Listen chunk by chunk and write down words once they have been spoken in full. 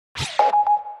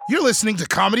You're listening to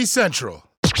Comedy Central.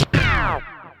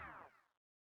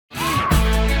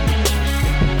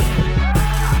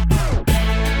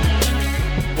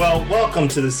 Well, welcome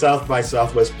to the South by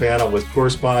Southwest panel with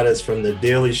correspondents from The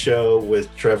Daily Show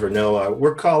with Trevor Noah.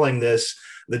 We're calling this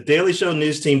The Daily Show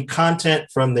News Team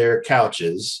Content from Their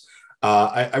Couches.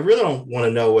 I really don't want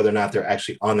to know whether or not they're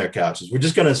actually on their couches. We're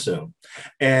just going to assume.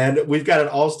 And we've got an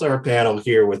all-star panel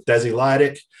here with Desi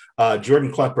Lydic,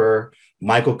 Jordan Klepper,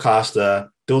 Michael Costa,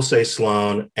 Dulce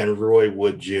Sloan, and Roy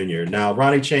Wood Jr. Now,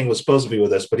 Ronnie Chang was supposed to be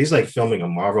with us, but he's like filming a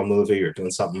Marvel movie or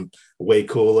doing something way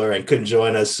cooler and couldn't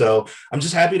join us. So I'm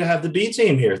just happy to have the B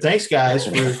team here. Thanks, guys,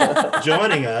 for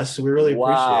joining us. We really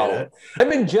appreciate it.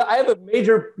 I have a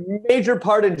major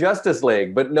part in Justice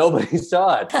League, but nobody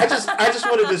saw it. I just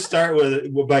wanted to start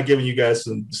by giving you guys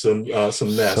some mess.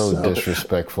 So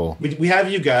disrespectful. We have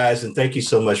you guys, and thank you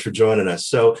so much for joining us.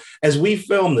 So as we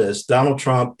film this, Donald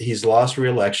Trump, he's lost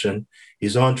re-election.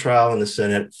 He's on trial in the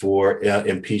Senate for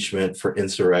impeachment for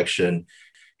insurrection.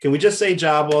 Can we just say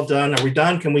job well done? Are we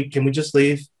done? Can we just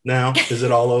leave now? Is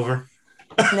it all over?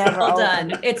 Never all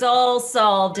done. It's all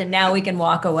solved, and now we can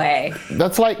walk away.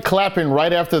 That's like clapping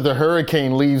right after the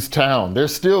hurricane leaves town.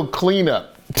 There's still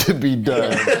cleanup to be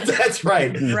done. That's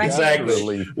right.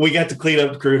 Exactly. We got the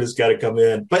cleanup crew that's got to come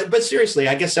in. But seriously,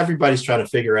 I guess everybody's trying to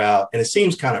figure out, and it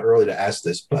seems kind of early to ask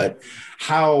this, but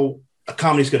how a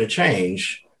comedy's going to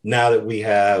change now that we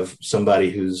have somebody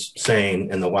who's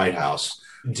sane in the White House.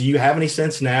 Do you have any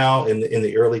sense now in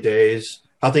the early days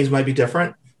how things might be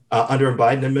different under a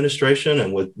Biden administration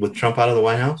and with Trump out of the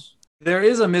White House? There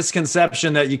is a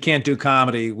misconception that you can't do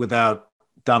comedy without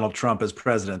Donald Trump as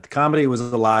president. The comedy was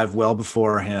alive well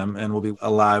before him and will be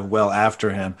alive well after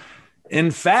him.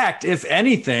 In fact, if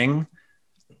anything,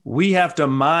 we have to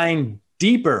mine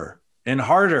deeper and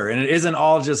harder, and it isn't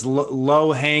all just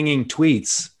low-hanging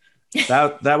tweets.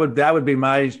 That would be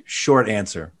my short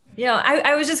answer. You know,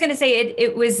 I was just going to say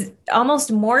it was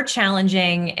almost more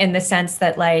challenging in the sense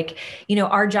that, like, you know,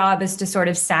 our job is to sort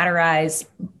of satirize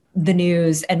the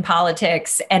news and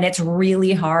politics, and it's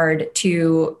really hard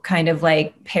to kind of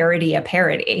like parody a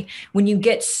parody. When you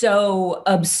get so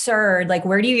absurd, like,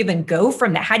 where do you even go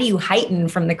from that? How do you heighten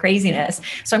from the craziness?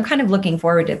 So I'm kind of looking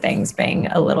forward to things being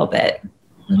a little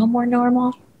more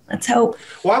normal. Let's hope.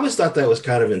 Well, I always thought that was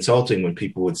kind of insulting when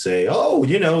people would say, oh,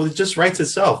 you know, it just writes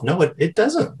itself. No, it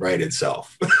doesn't write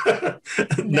itself.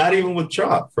 Not even with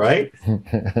Trump, right?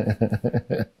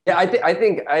 Yeah, I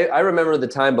think I remember the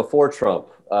time before Trump,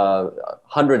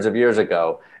 hundreds of years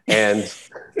ago. And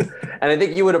I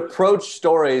think you would approach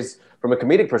stories from a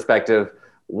comedic perspective.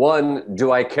 One,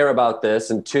 do I care about this?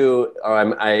 And two,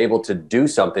 am I able to do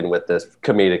something with this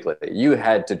comedically? You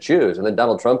had to choose. And then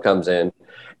Donald Trump comes in,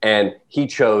 and he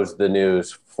chose the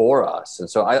news for us. And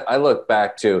so I look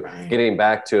back to getting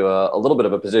back to a little bit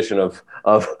of a position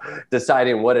of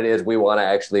deciding what it is we want to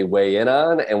actually weigh in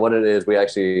on and what it is we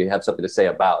actually have something to say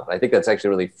about. I think that's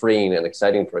actually really freeing and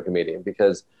exciting for a comedian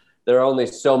because there are only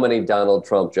so many Donald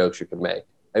Trump jokes you can make.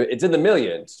 I mean, it's in the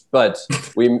millions, but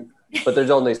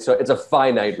there's only it's a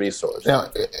finite resource.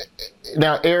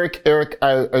 Now, Eric,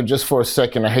 I just for a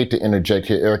second, I hate to interject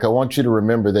here, Eric. I want you to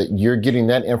remember that you're getting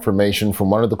that information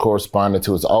from one of the correspondents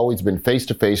who has always been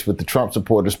face-to-face with the Trump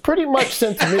supporters pretty much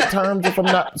since midterms, if I'm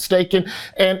not mistaken.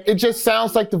 And it just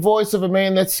sounds like the voice of a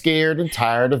man that's scared and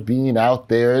tired of being out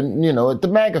there and, you know, at the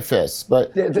MAGA fest.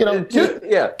 But, you know, to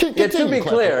be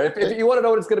clear, if you want to know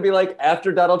what it's going to be like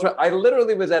after Donald Trump, I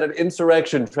literally was at an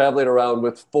insurrection traveling around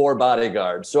with 4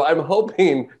 bodyguards. So I'm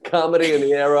hoping comedy in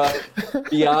the era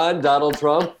beyond Donald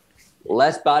Trump,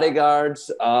 less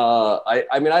bodyguards. I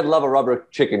mean, I'd love a rubber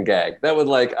chicken gag. That would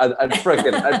I'd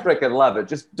frickin' love it.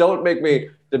 Just don't make me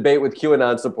debate with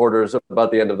QAnon supporters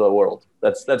about the end of the world.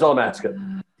 That's all I'm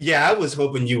asking. Yeah, I was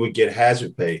hoping you would get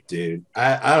hazard pay, dude.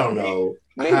 I don't know.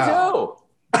 Me too.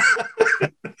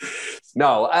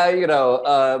 No,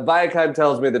 Viacom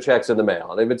tells me the check's in the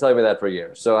mail. They've been telling me that for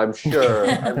years, so I'm sure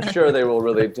they will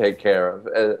really take care of.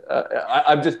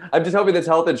 I'm just hoping this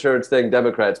health insurance thing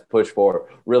Democrats push for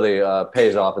really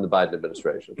pays off in the Biden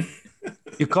administration.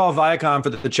 You call Viacom for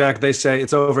the check, they say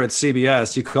it's over at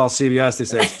CBS. You call CBS, they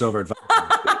say it's over at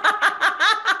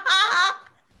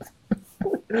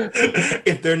Viacom.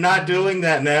 If they're not doing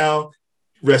that now,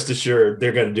 rest assured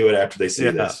they're going to do it after they see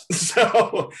this.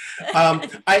 So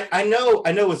I know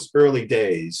it's early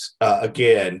days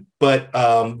again, but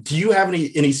do you have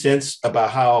any sense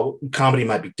about how comedy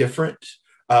might be different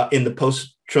in the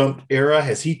post-Trump era?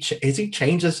 Has he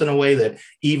changed us in a way that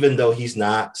even though he's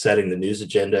not setting the news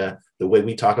agenda, the way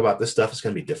we talk about this stuff is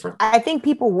going to be different? I think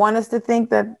people want us to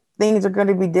think that things are going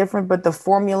to be different, but the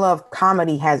formula of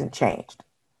comedy hasn't changed.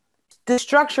 the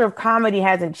structure of comedy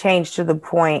hasn't changed to the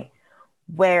point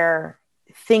where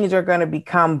things are going to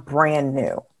become brand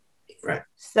new. Right.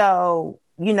 So,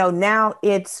 now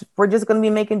we're just going to be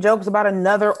making jokes about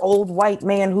another old white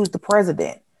man who's the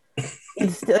president.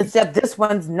 Except this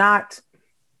one's not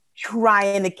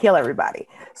trying to kill everybody.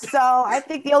 So I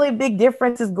think the only big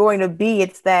difference is going to be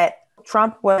it's that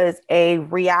Trump was a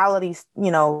reality,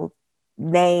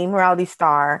 reality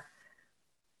star.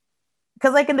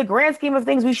 Because in the grand scheme of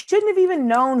things, we shouldn't have even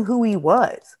known who he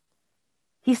was.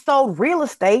 He sold real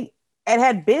estate and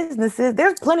had businesses.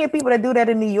 There's plenty of people that do that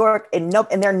in New York and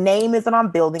their name isn't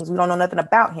on buildings. We don't know nothing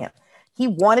about him. He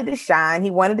wanted to shine. He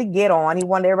wanted to get on. He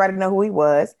wanted everybody to know who he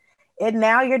was. And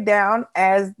now you're down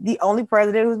as the only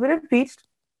president who's been impeached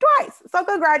twice. So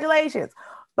congratulations.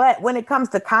 But when it comes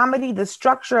to comedy, the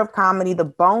structure of comedy, the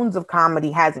bones of comedy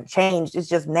hasn't changed. It's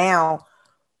just now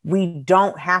we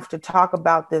don't have to talk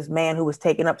about this man who was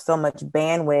taking up so much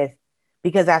bandwidth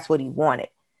because that's what he wanted.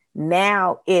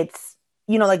 Now it's,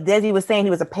 like Desi was saying,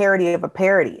 he was a parody of a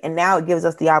parody. And now it gives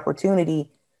us the opportunity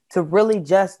to really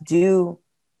just do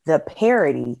the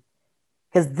parody.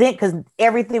 Because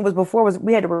everything was before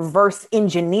we had to reverse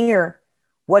engineer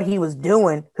what he was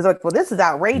doing. Because this is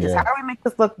outrageous. Yeah. How do we make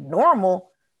this look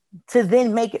normal to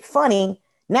then make it funny?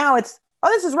 Now it's,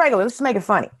 this is regular. Let's just make it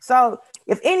funny. So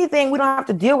if anything, we don't have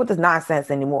to deal with this nonsense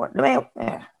anymore.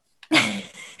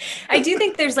 I do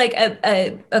think there's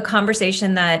a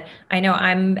conversation that I know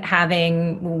I'm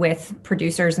having with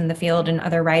producers in the field and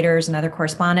other writers and other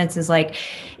correspondents is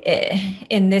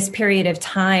in this period of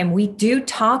time, we do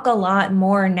talk a lot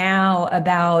more now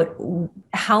about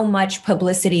how much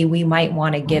publicity we might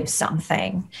want to give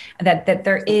something that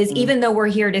there is, even though we're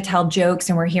here to tell jokes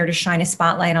and we're here to shine a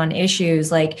spotlight on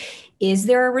issues, is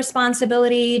there a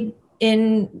responsibility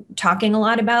in talking a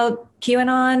lot about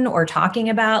QAnon or talking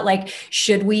about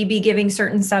should we be giving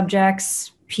certain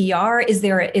subjects PR? Is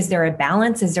there a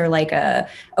balance? Is there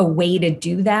a way to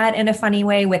do that in a funny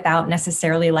way without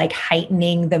necessarily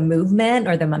heightening the movement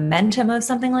or the momentum of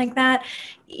something like that?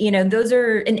 Those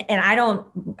are, and I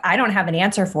don't have an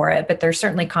answer for it, but there's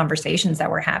certainly conversations that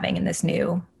we're having in this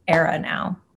new era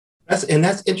now. That's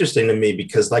interesting to me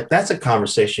because that's a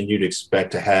conversation you'd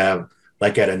expect to have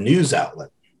at a news outlet.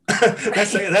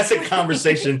 that's a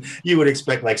conversation you would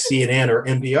expect CNN or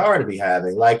NPR to be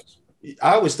having. I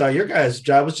always thought your guys'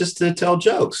 job was just to tell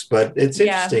jokes, but it's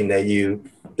interesting that you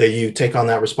take on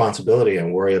that responsibility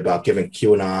and worry about giving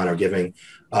QAnon or giving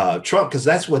Trump, because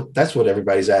that's what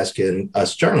everybody's asking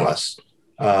us journalists.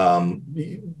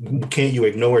 Can't you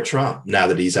ignore Trump now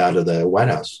that he's out of the White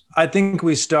House? I think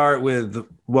we start with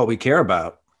what we care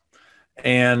about,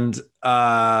 and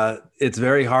it's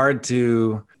very hard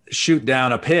to shoot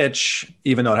down a pitch,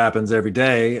 even though it happens every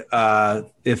day,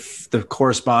 if the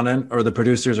correspondent or the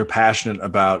producers are passionate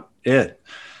about it.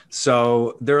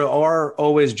 So there are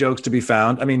always jokes to be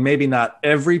found. I mean, maybe not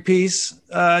every piece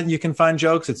you can find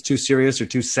jokes. It's too serious or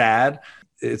too sad.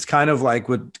 It's kind of like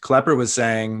what Klepper was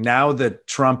saying. Now that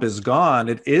Trump is gone,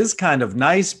 it is kind of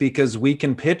nice because we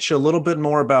can pitch a little bit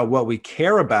more about what we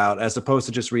care about as opposed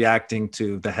to just reacting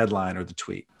to the headline or the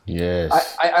tweet.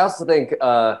 Yes. I also think...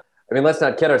 let's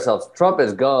not kid ourselves. Trump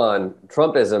is gone.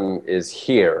 Trumpism is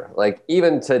here.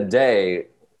 Even today,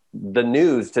 the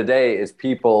news today is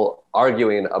people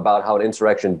arguing about how an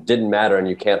insurrection didn't matter and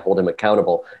you can't hold him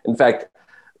accountable. In fact,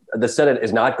 the Senate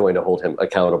is not going to hold him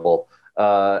accountable.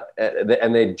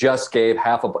 And they just gave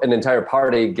an entire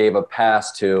party gave a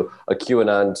pass to a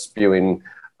QAnon spewing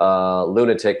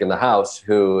lunatic in the House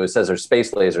who says there's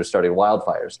space lasers starting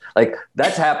wildfires.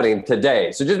 That's happening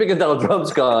today. So just because Donald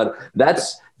Trump's gone,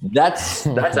 that's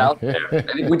out there. I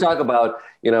think we talk about,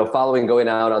 following, going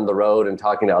out on the road and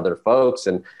talking to other folks.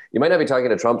 And you might not be talking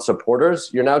to Trump supporters.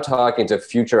 You're now talking to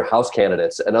future House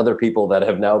candidates and other people that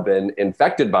have now been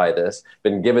infected by this,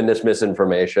 been given this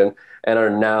misinformation, and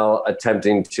are now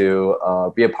attempting to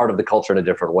be a part of the culture in a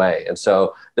different way. And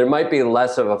so there might be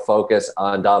less of a focus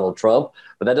on Donald Trump,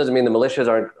 but that doesn't mean the militias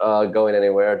aren't going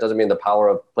anywhere. It doesn't mean the power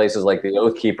of places like the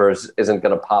Oath Keepers isn't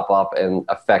going to pop up and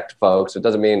affect folks. It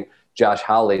doesn't mean Josh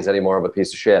Hawley's any more of a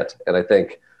piece of shit. And I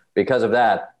think because of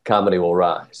that, comedy will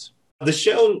rise. The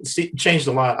show changed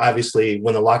a lot, obviously,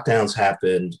 when the lockdowns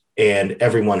happened and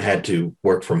everyone had to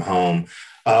work from home.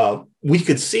 We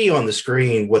could see on the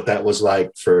screen what that was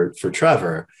like for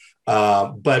Trevor.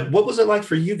 But what was it like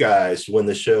for you guys when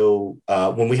the show,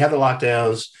 when we had the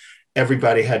lockdowns,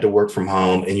 everybody had to work from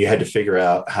home and you had to figure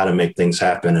out how to make things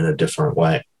happen in a different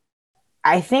way?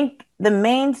 I think the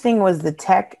main thing was the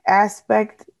tech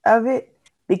aspect of it,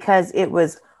 because it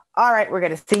was, all right, we're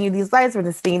going to send you these lights, we're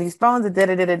going to send you these phones, because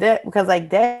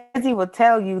Desi will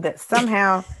tell you that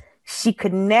somehow she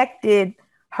connected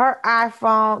her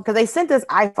iPhone, because they sent us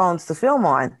iPhones to film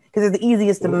on, because it's the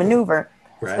easiest to maneuver.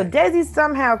 Right. So Desi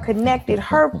somehow connected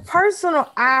her personal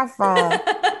iPhone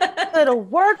to the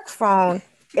work phone,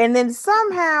 and then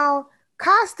somehow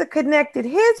Costa connected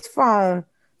his phone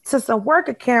to some work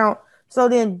account. So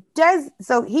then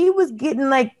so he was getting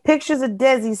like pictures of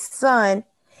Desi's son,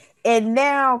 and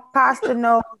now Costa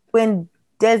knows when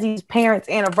Desi's parents'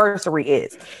 anniversary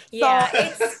is. Yeah,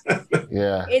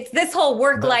 it's this whole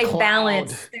work-life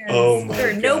balance. There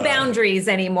are no boundaries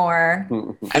anymore.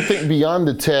 I think beyond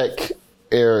the tech,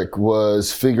 Eric,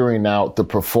 was figuring out the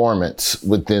performance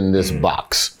within this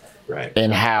box. Right.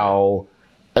 And how,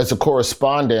 as a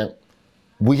correspondent,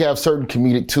 we have certain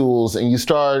comedic tools, and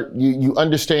you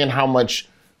understand how much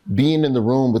being in the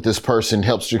room with this person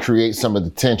helps to create some of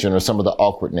the tension or some of the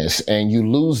awkwardness, and you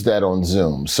lose that on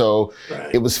Zoom. So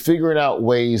It was figuring out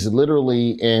ways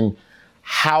literally in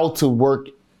how to work.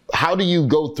 How do you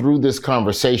go through this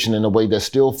conversation in a way that's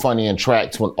still funny and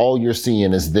tracks when all you're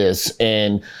seeing is this?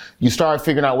 And you start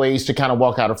figuring out ways to kind of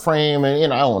walk out of frame.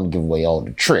 And, I don't want to give away all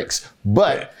the tricks,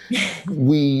 but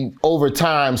we over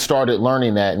time started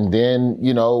learning that. And then,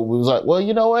 we was like, well,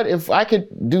 you know what? If I could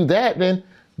do that, then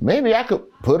maybe I could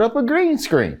put up a green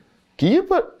screen. Can you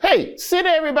send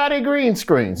everybody green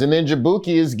screens? And then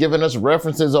Jabuki is giving us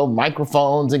references on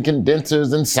microphones and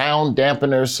condensers and sound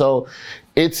dampeners. So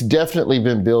it's definitely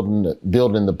been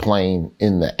building the plane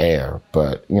in the air.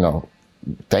 But,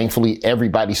 thankfully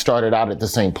everybody started out at the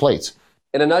same place.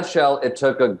 In a nutshell, it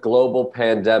took a global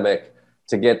pandemic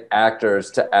to get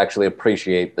actors to actually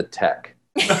appreciate the tech.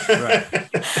 Right.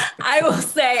 I will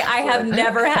say I have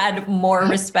never had more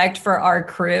respect for our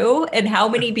crew and how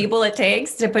many people it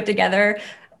takes to put together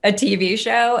a TV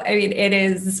show. I mean,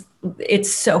 it's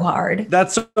so hard.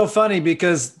 That's so funny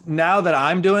because now that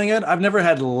I'm doing it, I've never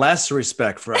had less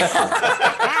respect for us.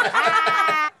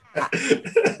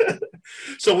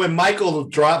 So when Michael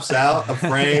drops out a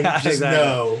frame, just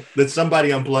know that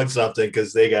somebody unplugged something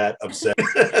because they got upset.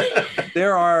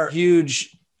 There are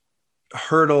huge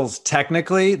hurdles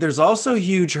technically. There's also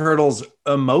huge hurdles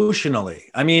emotionally.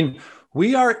 I mean,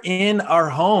 we are in our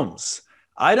homes.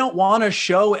 I don't want to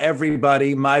show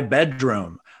everybody my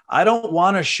bedroom. I don't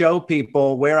want to show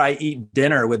people where I eat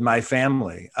dinner with my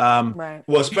family. Right.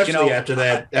 Well, especially after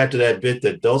that bit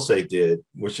that Dulce did,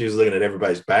 where she was looking at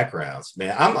everybody's backgrounds.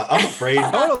 Man, I'm afraid.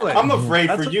 Totally. I'm afraid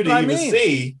That's for you to even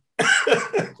see.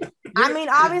 I mean,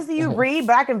 obviously you read,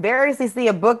 but I can variously see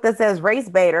a book that says race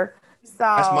baiter. So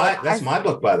That's my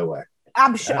book, by the way.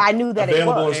 I'm sure I knew that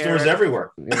available it was in stores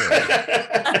everywhere.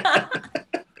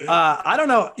 I don't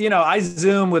know. I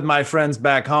Zoom with my friends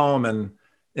back home and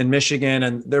in Michigan,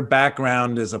 and their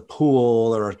background is a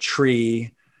pool or a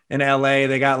tree. In LA,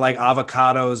 they got like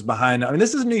avocados behind. I mean,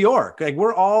 this is New York. Like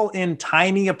we're all in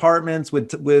tiny apartments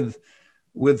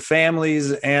with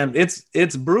families, and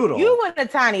it's brutal. You in a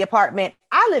tiny apartment.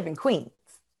 I live in Queens.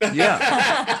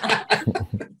 Yeah.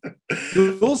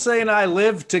 Dulce and I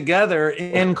live together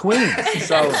in Queens.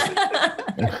 So,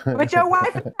 but your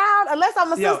wife is out. Unless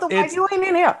I'm a sister wife, you ain't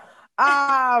in here.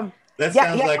 That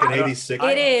sounds like an 86.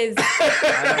 It is.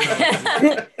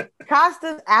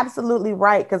 Costa's absolutely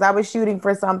right, because I was shooting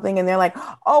for something and they're like,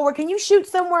 oh, well, can you shoot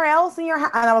somewhere else in your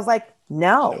house? And I was like,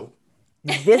 no,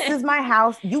 this is my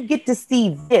house. You get to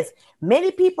see this.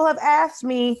 Many people have asked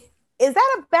me, is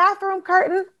that a bathroom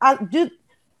curtain?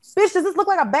 Bitch, does this look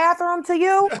like a bathroom to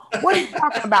you? What are you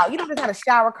talking about? You don't just have a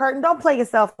shower curtain. Don't play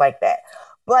yourself like that.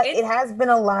 But it has been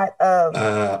a lot of.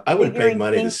 I would pay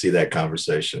money to see that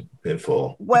conversation in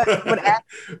full. What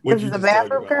this is a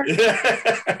bathroom curtain?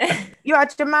 You're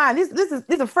out your mind.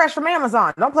 These are fresh from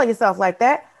Amazon. Don't play yourself like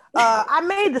that. I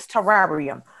made this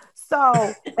terrarium,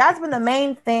 so that's been the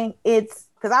main thing. It's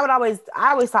because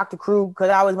I always talk to crew because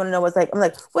I always want to know what's like. I'm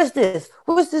like, what's this?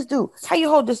 What's this do? How you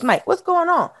hold this mic? What's going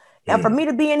on? And for me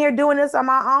to be in here doing this on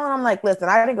my own, I'm like, listen,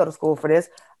 I didn't go to school for this.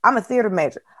 I'm a theater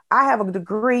major. I have a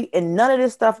degree, and none of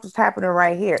this stuff is happening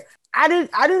right here. I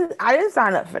didn't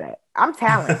sign up for that. I'm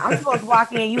talent. I'm supposed to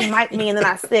walk in, you mic me, and then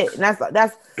I sit. And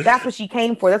that's what she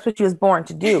came for. That's what she was born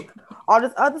to do. All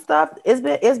this other stuff, it's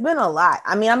been a lot.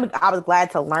 I mean, I was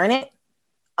glad to learn it,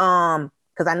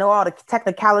 because I know all the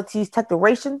technicalities,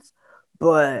 technerations.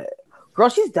 But girl,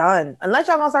 she's done. Unless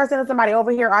y'all gonna start sending somebody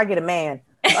over here, I get a man.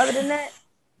 Other than that.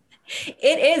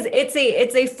 It is.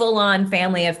 It's a full-on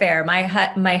family affair. My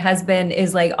husband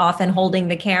is like often holding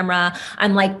the camera.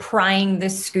 I'm like prying the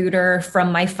scooter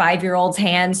from my 5-year-old's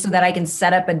hands so that I can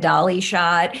set up a dolly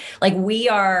shot. Like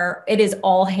it is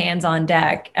all hands on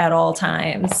deck at all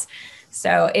times.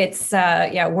 So it's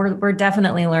we're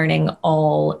definitely learning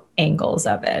all angles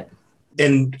of it.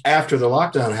 and after the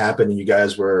lockdown happened and you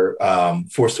guys were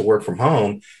forced to work from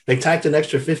home, they tacked an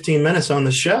extra 15 minutes on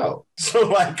the show. So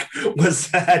like,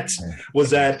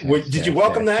 did you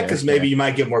welcome that? Because maybe you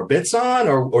might get more bits on,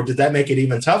 or did that make it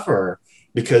even tougher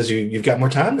because you've got more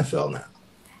time to fill now?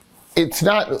 It's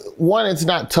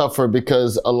not tougher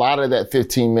because a lot of that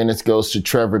 15 minutes goes to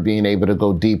Trevor being able to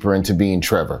go deeper into being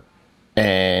Trevor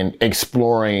and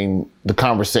exploring the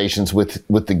conversations with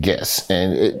the guests.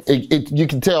 And you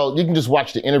can tell, you can just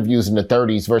watch the interviews in the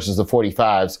 30s versus the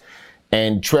 45s.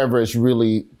 And Trevor is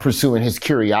really pursuing his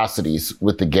curiosities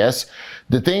with the guests.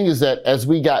 The thing is that as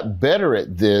we got better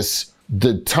at this,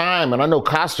 the time, and I know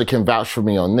Costa can vouch for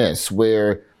me on this,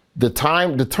 where the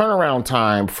turnaround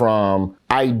time from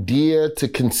idea to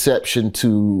conception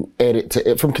to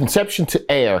edit from conception to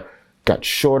air got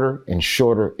shorter and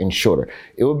shorter and shorter.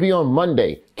 It would be on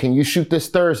Monday. Can you shoot this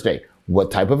Thursday? What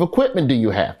type of equipment do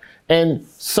you have? And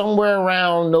somewhere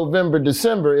around November,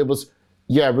 December, it was,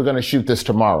 yeah, we're going to shoot this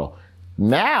tomorrow.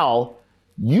 Now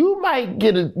you might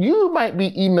be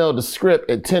emailed a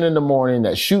script at 10 in the morning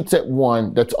that shoots at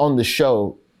 1 that's on the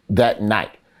show that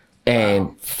night,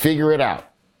 and figure it out.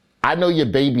 I know your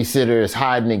babysitter is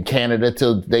hiding in Canada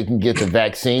till they can get the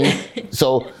vaccine.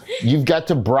 So you've got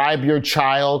to bribe your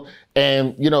child.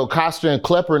 And, you know, Costa and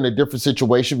Klepper in a different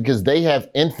situation because they have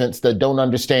infants that don't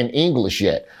understand English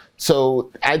yet.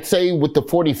 So I'd say with the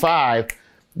 45,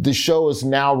 the show is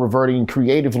now reverting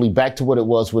creatively back to what it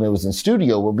was when it was in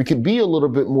studio, where we could be a little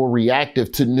bit more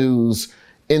reactive to news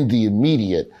in the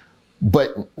immediate.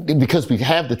 But because we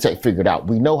have the tech figured out,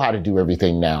 we know how to do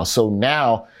everything now. So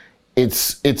now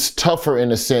it's tougher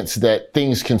in a sense that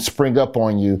things can spring up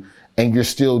on you and you're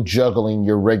still juggling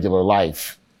your regular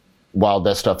life while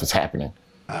that stuff is happening.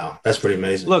 Wow, that's pretty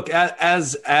amazing. Look,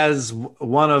 as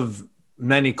one of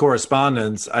many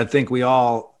correspondents, I think we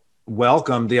all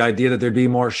welcome the idea that there'd be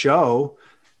more show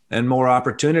and more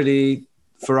opportunity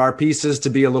for our pieces to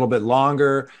be a little bit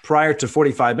longer. Prior to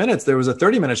 45 minutes, there was a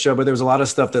 30-minute show, but there was a lot of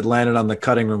stuff that landed on the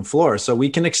cutting room floor. So we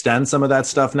can extend some of that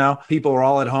stuff now. People are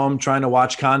all at home trying to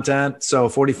watch content. So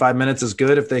 45 minutes is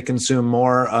good if they consume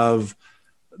more of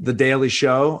the Daily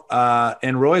Show.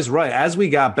 And Roy's right. As we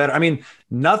got better, I mean,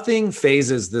 nothing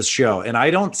phases this show. And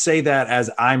I don't say that as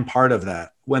I'm part of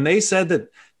that. When they said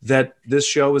that this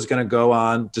show was going to go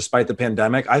on despite the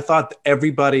pandemic, I thought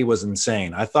everybody was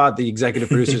insane. I thought the executive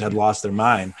producers had lost their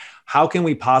mind. How can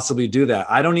we possibly do that?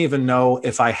 I don't even know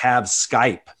if I have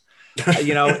Skype.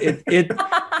 You know,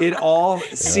 it all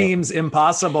seems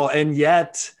impossible. And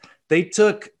yet they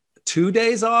took 2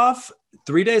 days off,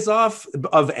 3 days off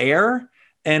of air.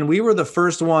 And we were the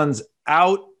first ones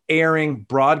out airing,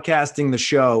 broadcasting the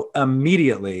show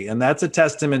immediately. And that's a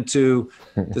testament to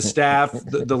the staff,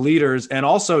 the leaders, and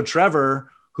also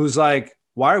Trevor, who's like,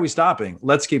 why are we stopping?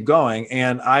 Let's keep going.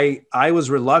 And I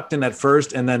was reluctant at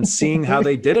first, and then seeing how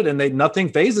they did it, and nothing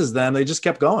phases them. They just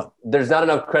kept going. There's not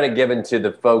enough credit given to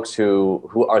the folks who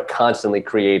are constantly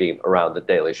creating around the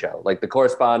Daily Show, like the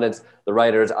correspondents, the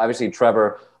writers, obviously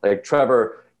Trevor,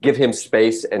 give him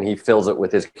space and he fills it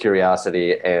with his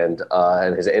curiosity and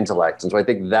his intellect. And so I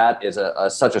think that is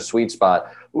such a sweet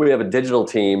spot. We have a digital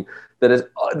team that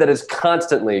is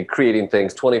constantly creating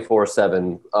things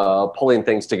 24/7, pulling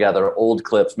things together, old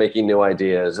clips, making new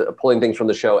ideas, pulling things from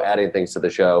the show, adding things to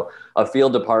the show. A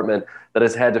field department that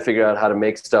has had to figure out how to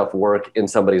make stuff work in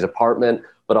somebody's apartment,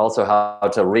 but also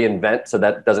how to reinvent so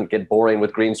that doesn't get boring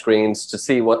with green screens, to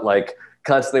see what, like,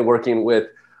 constantly working with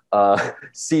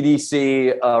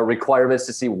CDC requirements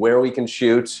to see where we can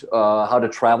shoot, how to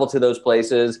travel to those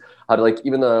places, how to, like,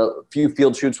 even the few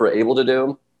field shoots we're able to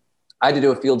do. I had to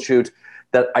do a field shoot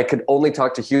that I could only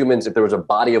talk to humans if there was a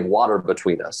body of water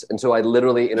between us. And so I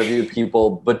literally interviewed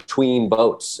people between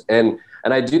boats. And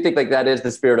I do think, like, that is the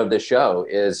spirit of this show,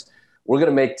 is we're going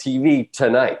to make TV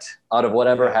tonight out of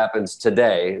whatever happens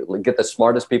today. Get the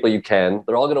smartest people you can.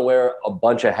 They're all going to wear a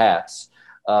bunch of hats.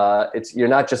 You're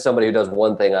not just somebody who does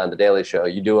one thing on the Daily Show.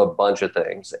 You do a bunch of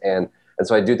things. And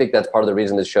so I do think that's part of the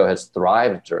reason this show has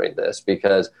thrived during this,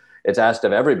 because it's asked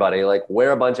of everybody, like,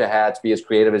 wear a bunch of hats, be as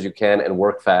creative as you can, and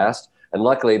work fast. And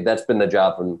luckily, that's been the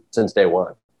job since day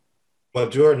one. Well,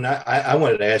 Jordan, I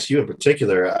wanted to ask you in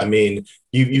particular. I mean,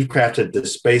 you've crafted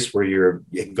this space where you're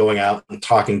going out and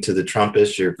talking to the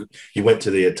Trumpists. You went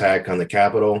to the attack on the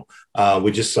Capitol.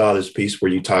 We just saw this piece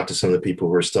where you talked to some of the people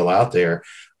who are still out there.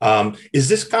 Is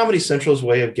this Comedy Central's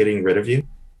way of getting rid of you?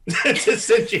 To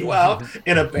send you out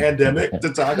in a pandemic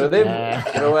to talk to them?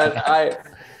 You know what?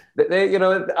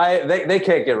 They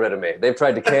can't get rid of me. They've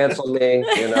tried to cancel me.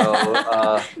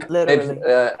 Literally.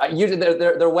 Usually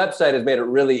their website has made it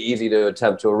really easy to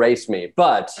attempt to erase me.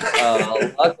 But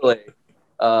luckily,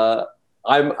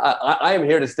 I am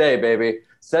here to stay, baby.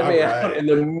 Send me out in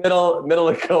the middle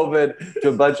of COVID to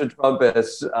a bunch of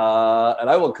Trumpists, and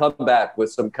I will come back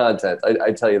with some content.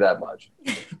 I tell you that much.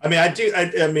 I mean, I do.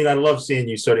 I mean, I love seeing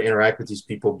you sort of interact with these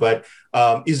people, but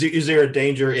is there a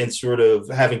danger in sort of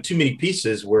having too many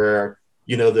pieces where,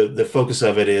 you know, the focus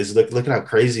of it is look at how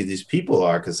crazy these people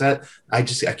are? Because I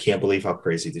can't believe how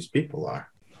crazy these people are.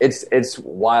 It's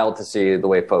wild to see the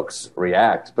way folks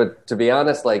react, but to be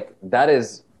honest, like that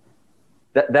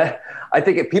I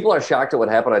think if people are shocked at what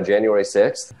happened on January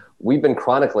 6th, we've been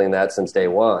chronicling that since day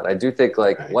one. I do think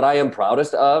what I am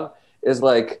proudest of is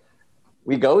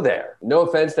we go there. No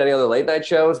offense to any other late night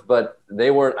shows, but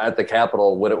they weren't at the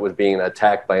Capitol when it was being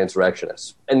attacked by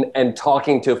insurrectionists. And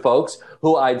talking to folks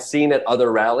who I'd seen at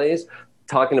other rallies,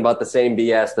 talking about the same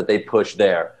BS that they push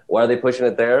there. Why are they pushing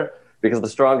it there? Because the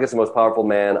strongest and most powerful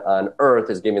man on earth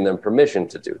is giving them permission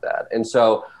to do that. And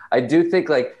so I do think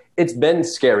it's been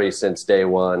scary since day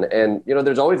one. And, you know,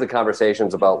 there's always the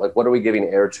conversations about what are we giving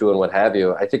air to and what have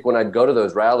you. I think when I'd go to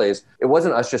those rallies, it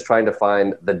wasn't us just trying to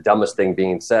find the dumbest thing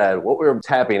being said. What we were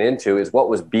tapping into is what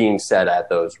was being said at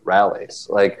those rallies.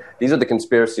 These are the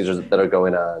conspiracies that are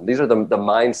going on. These are the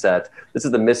mindset. This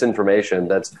is the misinformation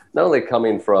that's not only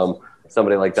coming from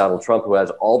somebody like Donald Trump, who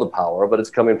has all the power, but it's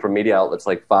coming from media outlets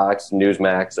like Fox,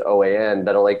 Newsmax, OAN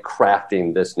that are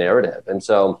crafting this narrative. And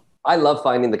so I love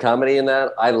finding the comedy in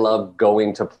that. I love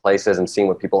going to places and seeing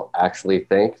what people actually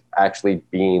think, actually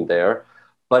being there.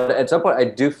 But at some point, I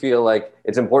do feel like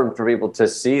it's important for people to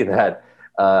see that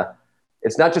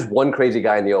it's not just one crazy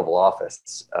guy in the Oval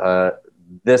Office.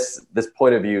 This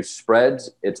point of view spreads,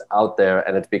 it's out there,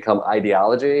 and it's become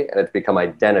ideology, and it's become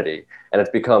identity, and it's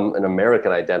become an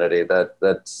American identity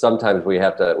that sometimes we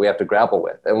have to grapple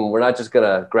with. And we're not just going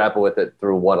to grapple with it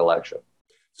through one election.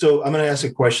 So I'm going to ask a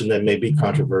question that may be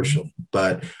controversial,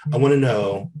 but I want to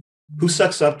know who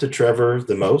sucks up to Trevor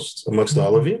the most amongst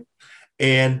all of you?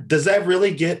 And does that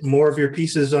really get more of your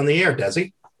pieces on the air,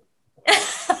 Desi?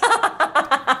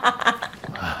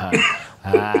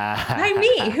 Why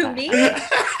me? Who, me?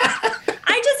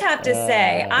 I just have to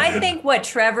say, I think what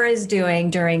Trevor is doing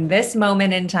during this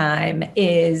moment in time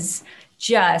is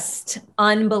just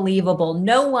unbelievable.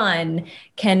 No one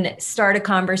can start a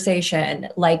conversation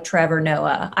like Trevor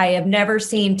Noah. I have never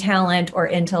seen talent or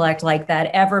intellect like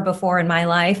that ever before in my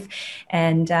life.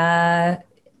 And I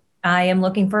am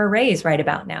looking for a raise right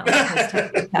about now.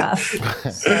 Tough.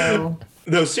 So.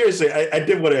 No, seriously, I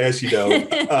did want to ask you though.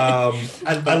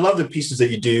 I love the pieces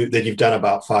that you've done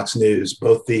about Fox News,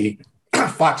 both the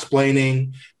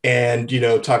Fox-plaining and, you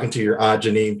know, talking to your aunt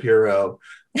Jeanine Pirro.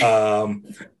 And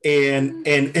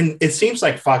it seems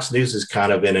like Fox News is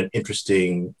kind of in an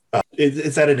interesting,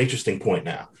 it's at an interesting point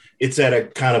now. It's at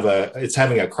it's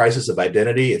having a crisis of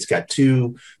identity. It's got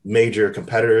two major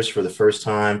competitors for the first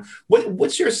time.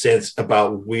 What's your sense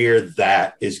about where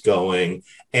that is going,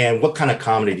 and what kind of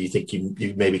comedy do you think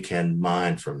you maybe can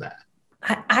mine from that?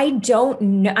 I don't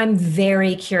know. I'm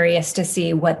very curious to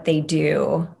see what they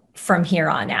do from here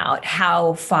on out,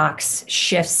 how Fox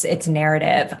shifts its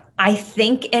narrative. I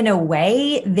think in a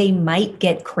way they might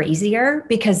get crazier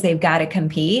because they've got to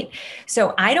compete.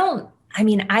 So I don't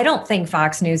think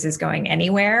Fox News is going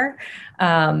anywhere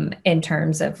in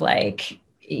terms of the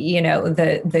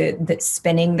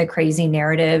spinning the crazy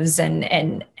narratives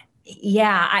and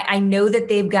yeah, I know that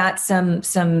they've got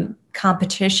some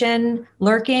competition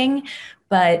lurking,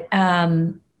 but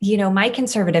my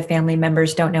conservative family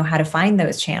members don't know how to find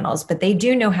those channels, but they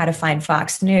do know how to find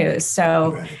Fox News.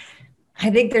 So right.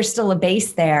 I think there's still a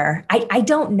base there. I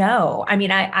don't know. I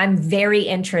mean, I'm very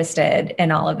interested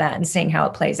in all of that and seeing how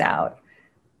it plays out.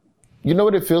 You know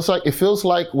what it feels like? It feels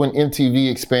like when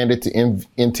MTV expanded to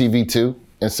MTV2.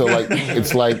 And so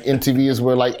it's like MTV is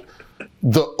where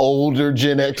the older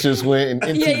Gen Xers went,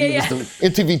 and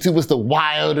MTV2 was the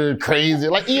wilder, crazy,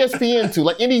 like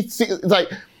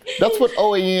ESPN2, that's what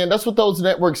OAN, that's what those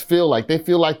networks feel like. They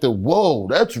feel like whoa,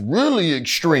 that's really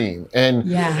extreme.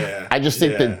 And I just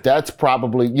think that's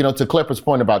probably, to Klepper's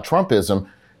point about Trumpism,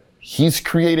 he's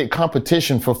created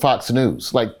competition for Fox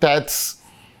News. That's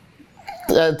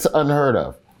unheard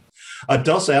of.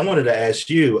 Dulce, I wanted to ask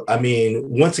you, I mean,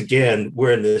 once again,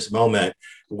 we're in this moment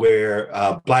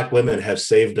where Black women have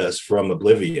saved us from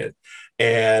oblivion.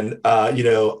 And,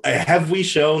 have we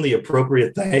shown the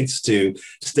appropriate thanks to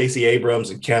Stacey Abrams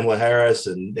and Kamala Harris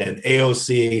and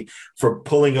AOC for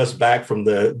pulling us back from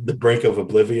the brink of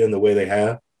oblivion the way they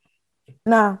have?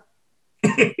 No.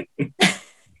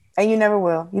 And you never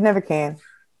will. You never can.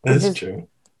 That's true.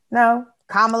 No.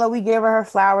 Kamala, we give her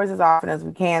flowers as often as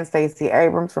we can. Stacey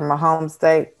Abrams from my home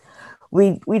state.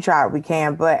 We try what we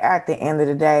can. But at the end of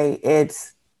the day,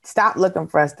 stop looking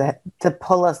for us to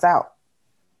pull us out.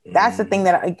 That's the thing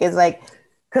that is like,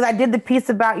 because I did the piece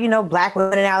about, black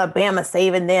women in Alabama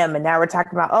saving them. And now we're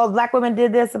talking about, oh, black women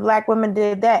did this and black women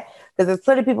did that. Because there's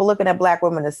plenty of people looking at black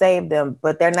women to save them,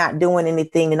 but they're not doing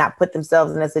anything to not put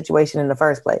themselves in that situation in the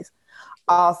first place.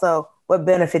 Also, what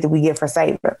benefit do we get for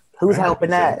saving? Who's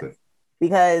helping us?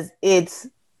 Because if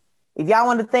y'all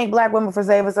want to thank black women for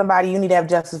saving somebody, you need to have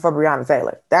justice for Breonna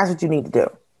Taylor. That's what you need to do.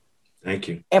 Thank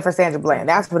you. And for Sandra Bland.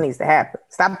 That's what needs to happen.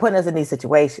 Stop putting us in these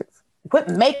situations. Quit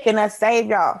making us save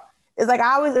y'all. It's like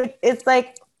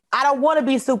I don't want to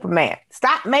be Superman.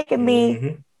 Stop making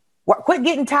me quit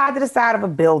getting tied to the side of a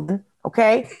building.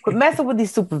 Okay? Quit messing with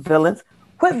these supervillains.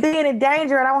 Quit being in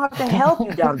danger and I don't have to help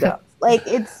you dum-dums. Like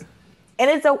it's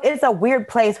a weird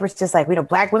place where it's just like,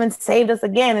 black women saved us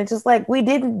again. It's just like, we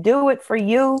didn't do it for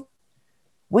you.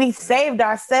 We saved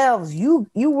ourselves. You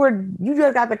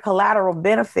just got the collateral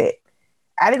benefit.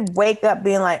 I didn't wake up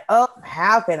being like, oh,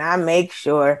 how can I make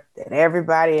sure that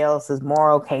everybody else is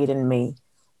more okay than me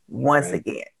once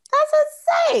again? That's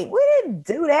insane. We didn't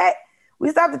do that.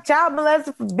 We stopped the child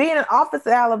molester from being in office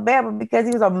in Alabama because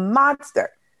he was a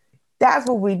monster. That's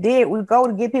what we did. We go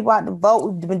to get people out to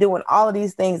vote. We've been doing all of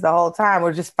these things the whole time.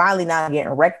 We're just finally not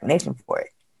getting recognition for it.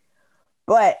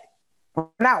 But we're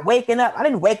not waking up. I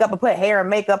didn't wake up and put hair and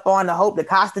makeup on to hope that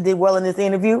Costa did well in this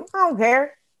interview. I don't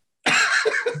care.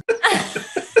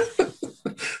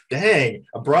 Dang,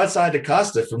 a broadside to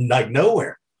Costa from like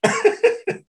nowhere.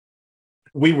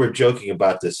 We were joking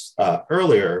about this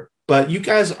earlier, but you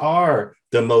guys are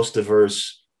the most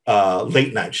diverse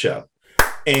late night show.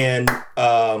 And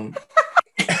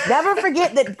never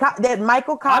forget that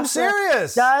Michael Costa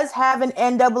does have an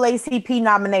NAACP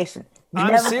nomination.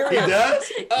 I'm serious. He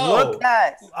does? Oh, he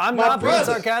does. I'm not being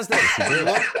sarcastic.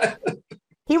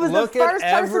 He was the first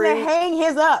person to hang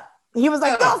his up. He was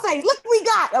like, don't say, look what we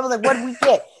got. I was like, what did we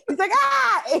get? He's like,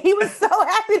 and he was so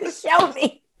happy to show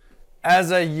me.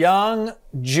 As a young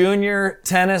junior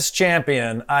tennis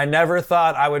champion, I never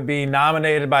thought I would be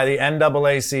nominated by the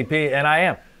NAACP, and I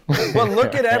am. But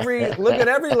look at every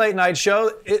late night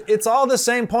show. It's all the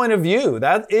same point of view.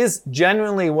 That is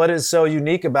genuinely what is so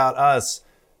unique about us.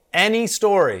 Any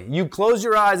story, you close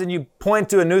your eyes and you point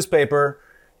to a newspaper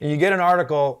and you get an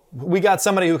article, we got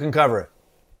somebody who can cover it.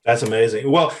 That's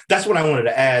amazing. Well, that's what I wanted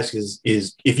to ask is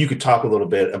if you could talk a little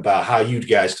bit about how you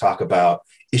guys talk about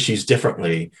issues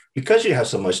differently because you have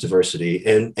so much diversity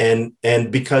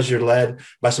and because you're led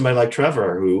by somebody like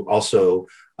Trevor, who also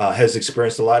has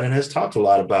experienced a lot and has talked a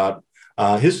lot about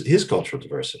his cultural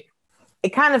diversity. It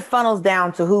kind of funnels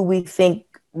down to who we think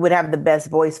would have the best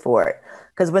voice for it.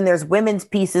 Because when there's women's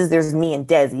pieces, there's me and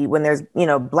Desi. When there's,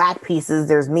 black pieces,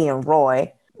 there's me and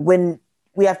Roy. When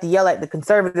we have to yell at the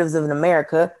conservatives of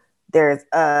America, there's,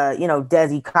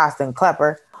 Desi, Costa, and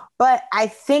Klepper. But I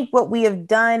think what we have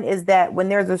done is that when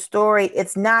there's a story,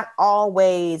 it's not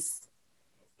always,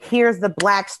 here's the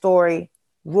black story,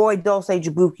 Roy Dulce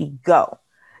Jabuki, go.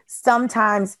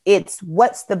 Sometimes it's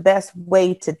what's the best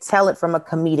way to tell it from a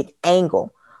comedic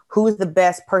angle. Who's the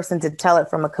best person to tell it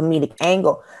from a comedic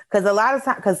angle?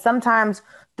 Because sometimes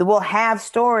we'll have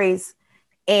stories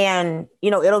and,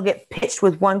 it'll get pitched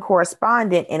with one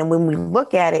correspondent. And when we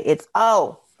look at it, it's,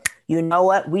 oh, you know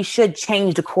what? We should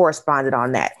change the correspondent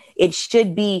on that. It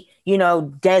should be,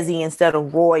 Desi instead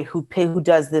of Roy who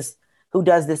does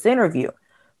this interview.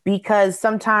 Because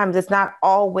sometimes it's not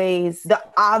always the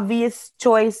obvious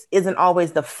choice isn't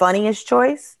always the funniest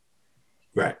choice.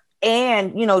 Right.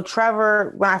 And,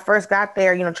 Trevor, when I first got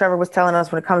there, Trevor was telling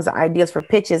us when it comes to ideas for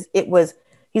pitches,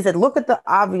 he said, look at the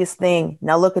obvious thing.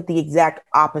 Now look at the exact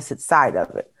opposite side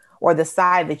of it or the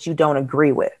side that you don't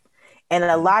agree with. And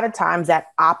a lot of times that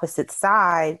opposite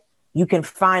side, you can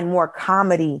find more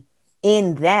comedy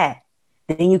in that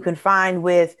than you can find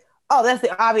with, oh, that's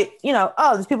the obvious,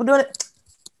 there's people doing it.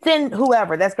 Then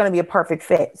whoever, that's going to be a perfect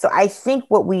fit. So I think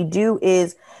what we do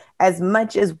is, as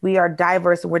much as we are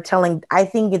diverse and we're telling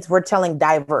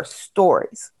diverse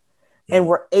stories, and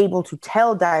we're able to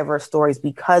tell diverse stories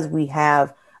because we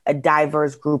have a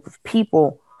diverse group of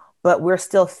people, but we're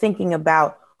still thinking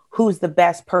about who's the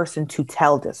best person to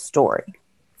tell this story.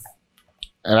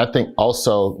 And I think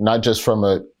also, not just from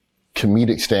a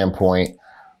comedic standpoint,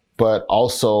 but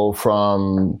also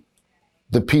from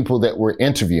the people that we're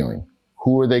interviewing.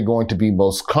 Who are they going to be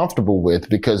most comfortable with?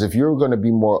 Because if you're going to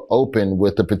be more open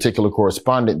with a particular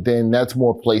correspondent, then that's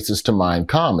more places to mine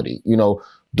comedy.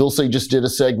 Dulce just did a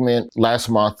segment last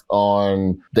month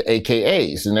on the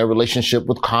AKAs and their relationship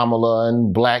with Kamala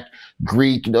and Black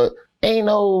Greek. Ain't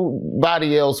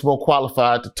nobody else more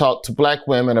qualified to talk to Black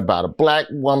women about a Black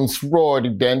woman's sorority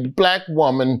than the Black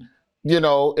woman,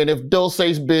 and if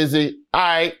Dulce's busy, all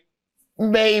right,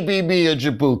 maybe Mia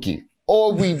Jabuki.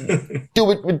 Or we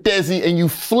do it with Desi and you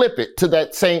flip it to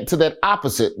that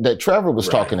opposite that Trevor was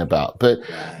talking about. But,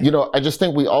 I just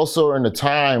think we also are in a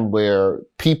time where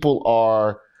people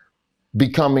are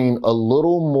becoming a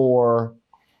little more,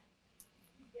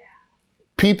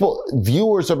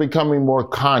 viewers are becoming more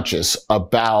conscious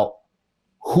about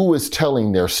who is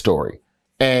telling their story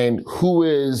and who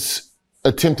is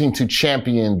attempting to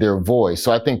champion their voice.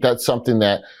 So I think that's something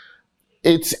that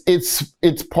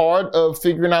it's part of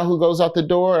figuring out who goes out the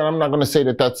door. And I'm not going to say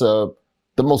that that's the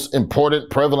most important,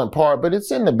 prevalent part, but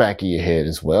it's in the back of your head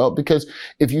as well. Because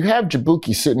if you have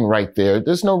Jabuki sitting right there,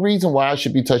 there's no reason why I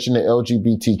should be touching the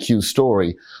LGBTQ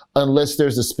story unless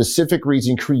there's a specific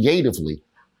reason creatively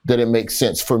that it makes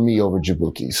sense for me over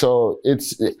Jabuki. So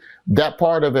that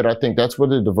part of it, I think that's where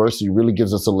the diversity really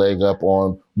gives us a leg up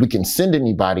on. We can send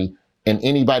anybody and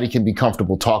anybody can be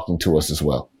comfortable talking to us as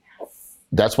well.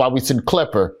 That's why we send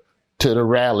Klepper to the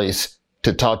rallies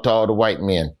to talk to all the white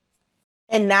men.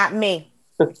 And not me.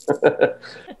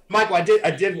 Michael, I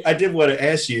did want to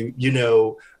ask you,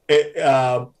 you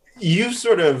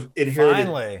sort of inherited.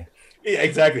 Finally. Yeah,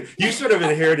 exactly. You sort of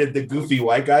inherited the goofy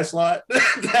white guy slot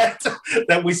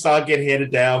that we saw get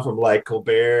handed down from like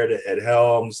Colbert and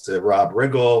Helms to Rob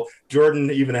Riggle. Jordan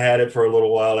even had it for a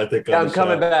little while, I think. I'm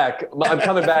coming back. I'm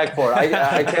coming back for it.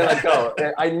 I can't let go.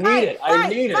 I need it. I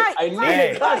need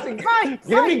it.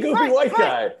 Give me goofy white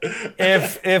guy.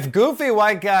 If goofy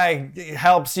white guy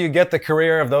helps you get the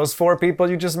career of those four people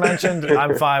you just mentioned,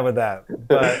 I'm fine with that.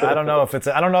 But I don't know if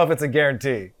it's a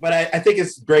guarantee. But I think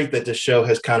it's great that the show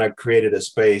has kind of created a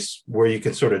space where you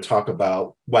can sort of talk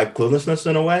about white cluelessness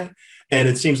in a way. And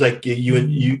it seems like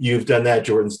you've done that.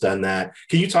 Jordan's done that.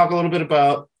 Can you talk a little bit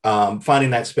about finding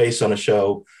that space on a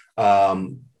show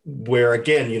where,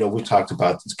 again, we talked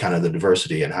about kind of the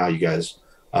diversity and how you guys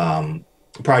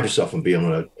pride yourself on being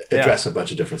able to address a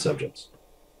bunch of different subjects?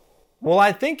 Well,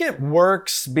 I think it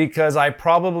works because I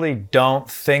probably don't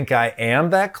think I am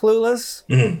that clueless.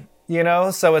 Mm-hmm.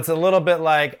 So it's a little bit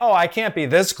like, oh, I can't be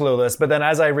this clueless. But then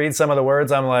as I read some of the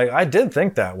words, I'm like, I did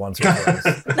think that once or twice.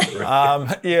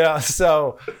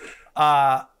 So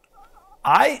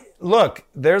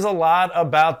there's a lot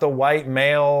about the white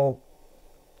male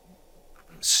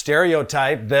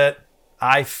stereotype that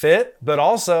I fit, but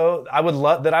also I would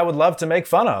love to make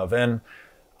fun of. And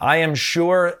I am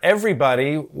sure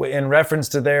everybody, in reference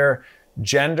to their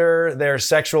gender, their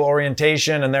sexual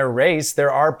orientation, and their race,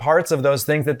 there are parts of those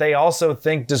things that they also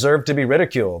think deserve to be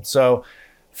ridiculed. So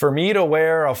for me to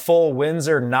wear a full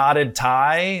Windsor knotted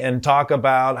tie and talk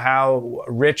about how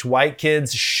rich white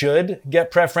kids should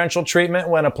get preferential treatment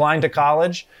when applying to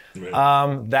college,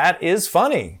 that is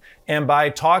funny. And by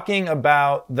talking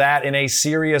about that in a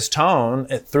serious tone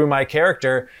through my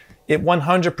character, it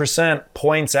 100%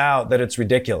 points out that it's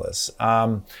ridiculous.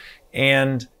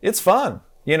 And it's fun.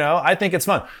 I think it's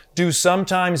fun. Do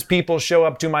sometimes people show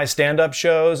up to my stand-up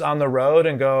shows on the road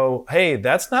and go, hey,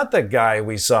 that's not the guy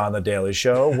we saw on The Daily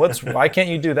Show. Why can't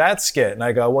you do that skit? And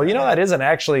I go, well, that isn't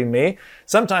actually me.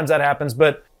 Sometimes that happens,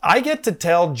 but I get to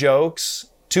tell jokes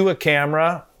to a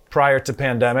camera prior to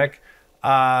pandemic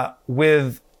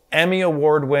with Emmy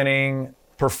award-winning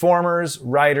performers,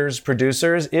 writers,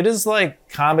 producers. It is like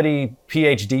comedy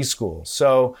PhD school.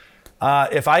 So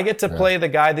if I get to play the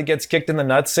guy that gets kicked in the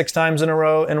nuts 6 times in a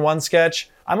row in one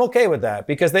sketch, I'm okay with that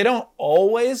because they don't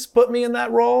always put me in that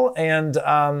role. And,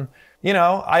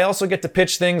 I also get to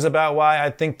pitch things about why I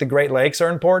think the Great Lakes are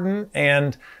important.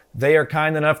 And they are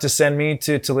kind enough to send me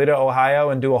to Toledo, Ohio,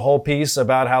 and do a whole piece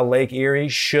about how Lake Erie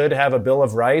should have a Bill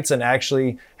of Rights and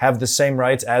actually have the same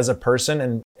rights as a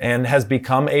person and has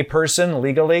become a person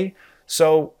legally.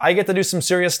 So I get to do some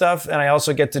serious stuff, and I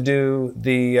also get to do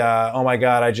the, oh my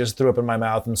God, I just threw up in my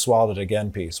mouth and swallowed it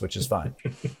again piece, which is fine.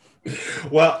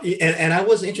 Well, and I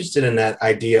was interested in that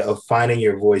idea of finding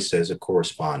your voice as a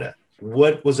correspondent.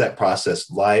 What was that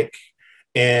process like?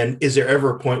 And is there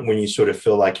ever a point when you sort of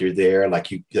feel like you're there,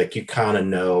 like you kind of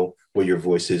know what your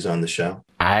voice is on the show?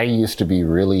 I used to be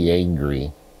really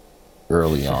angry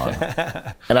early on.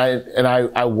 and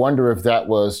I wonder if that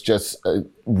was just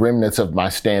remnants of my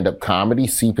stand-up comedy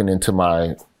seeping into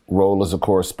my role as a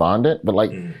correspondent.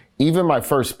 But even my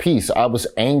first piece, I was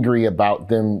angry about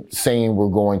them saying we're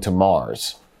going to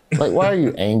Mars. Like, why are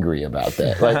you angry about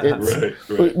that? Like, it's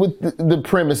with the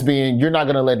premise being you're not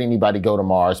going to let anybody go to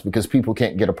Mars because people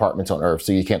can't get apartments on Earth,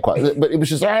 so you can't quite. But it was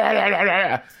just.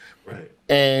 Right.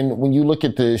 And when you look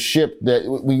at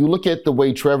when you look at the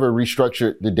way Trevor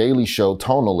restructured The Daily Show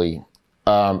tonally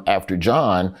after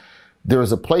John, there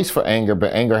is a place for anger,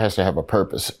 but anger has to have a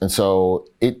purpose. And so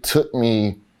it took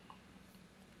me,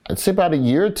 I'd say about a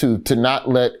year or two to not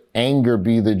let anger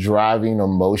be the driving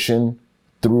emotion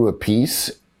through a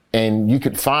piece. And you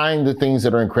could find the things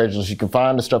that are incredulous. You can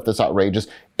find the stuff that's outrageous.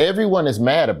 Everyone is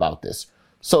mad about this.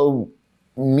 So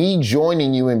me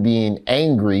joining you in being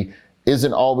angry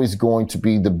isn't always going to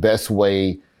be the best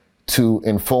way to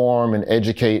inform and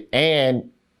educate and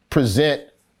present,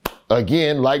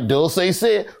 again, like Dulce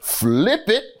said, flip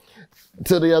it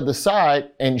to the other side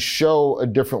and show a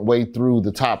different way through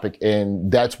the topic.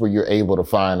 And that's where you're able to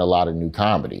find a lot of new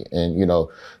comedy. And, you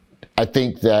know, I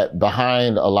think that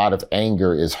behind a lot of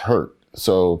anger is hurt.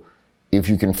 So if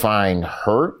you can find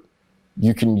hurt,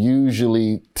 you can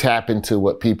usually tap into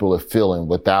what people are feeling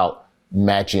without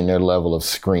matching their level of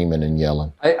screaming and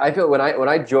yelling. I feel when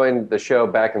I joined the show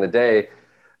back in the day,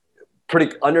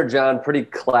 under John, pretty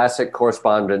classic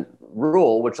correspondent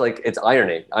rule, which like it's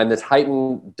irony. I'm this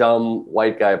heightened, dumb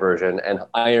white guy version, and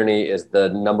irony is the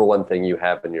number one thing you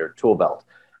have in your tool belt.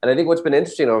 And I think what's been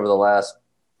interesting over the last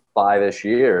 5-ish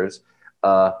years,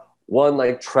 one,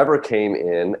 like Trevor came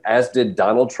in, as did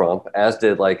Donald Trump, as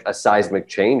did like a seismic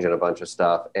change in a bunch of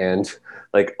stuff. And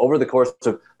like over the course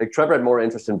of, like Trevor had more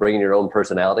interest in bringing your own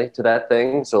personality to that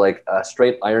thing. So like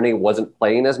straight irony wasn't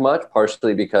playing as much,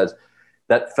 partially because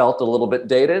that felt a little bit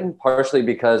dated, partially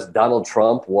because Donald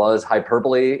Trump was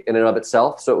hyperbole in and of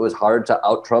itself. So it was hard to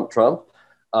out-Trump Trump.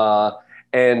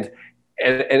 And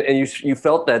you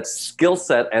felt that skill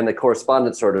set and the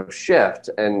correspondence sort of shift.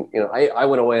 And, you know, I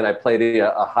went away and I played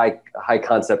a high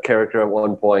concept character at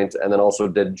one point, and then also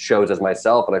did shows as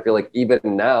myself. And I feel like even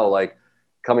now, like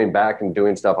coming back and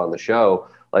doing stuff on the show,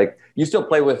 like you still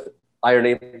play with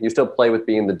irony, you still play with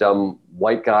being the dumb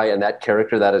white guy and that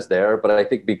character that is there. But I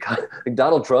think because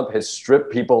Donald Trump has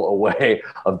stripped people away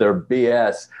of their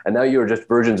BS, and now you're just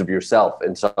versions of yourself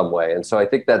in some way. And so I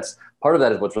think that's part of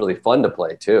that is what's really fun to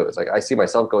play too. It's like I see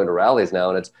myself going to rallies now,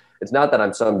 and it's not that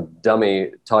I'm some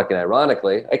dummy talking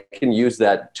ironically. I can use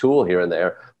that tool here and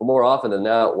there, but more often than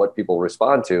not, what people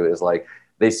respond to is like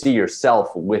they see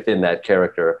yourself within that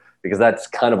character, because that's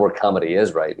kind of where comedy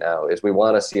is right now. Is we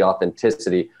want to see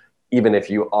authenticity, even if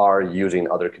you are using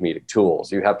other comedic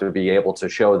tools. You have to be able to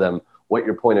show them what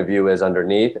your point of view is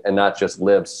underneath, and not just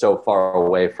live so far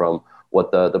away from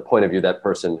what the point of view that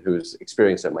person who's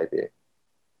experienced it might be.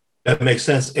 That makes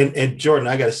sense. And Jordan,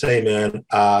 I got to say, man,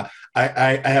 I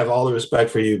have all the respect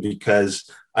for you, because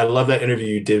I love that interview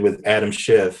you did with Adam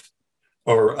Schiff,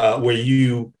 or where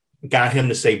you got him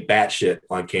to say batshit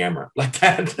on camera like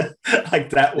that.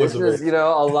 Like that was this is, you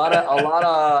know, a lot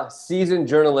of seasoned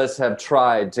journalists have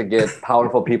tried to get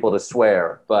powerful people to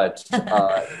swear, but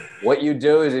what you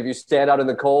do is if you stand out in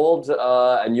the cold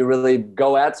and you really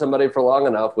go at somebody for long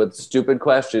enough with stupid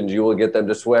questions, you will get them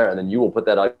to swear, and then you will put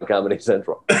that on Comedy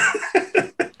Central.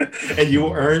 And you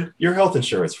will earn your health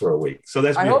insurance for a week. So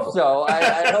that's beautiful.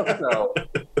 I hope so.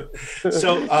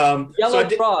 So Yellow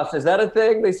Cross, is that a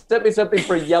thing? They sent me something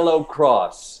for Yellow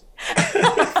Cross.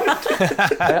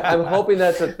 I'm hoping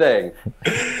that's a thing.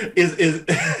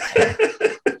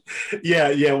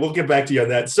 Yeah, we'll get back to you on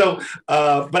that. So,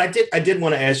 but I did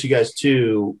want to ask you guys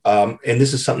too, and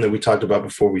this is something that we talked about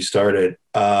before we started.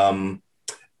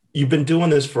 You've been doing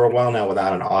this for a while now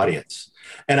without an audience.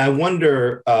 And I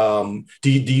wonder,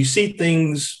 do you see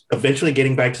things eventually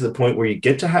getting back to the point where you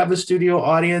get to have a studio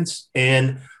audience?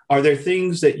 And are there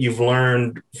things that you've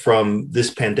learned from this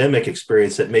pandemic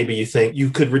experience that maybe you think you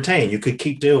could retain, you could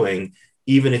keep doing,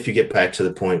 even if you get back to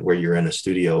the point where you're in a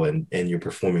studio and you're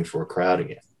performing for a crowd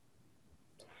again?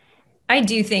 I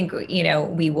do think, you know,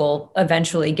 we will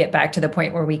eventually get back to the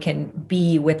point where we can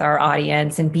be with our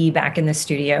audience and be back in the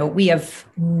studio. We have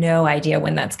no idea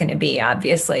when that's going to be,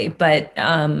 obviously. But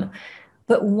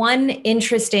one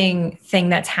interesting thing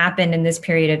that's happened in this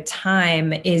period of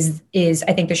time is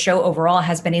I think the show overall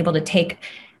has been able to take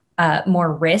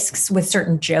more risks with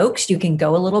certain jokes. You can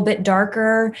go a little bit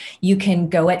darker. You can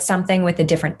go at something with a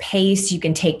different pace. You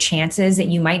can take chances that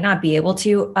you might not be able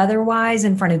to otherwise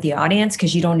in front of the audience,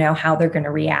 because you don't know how they're going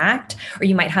to react, or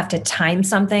you might have to time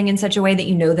something in such a way that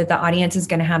you know that the audience is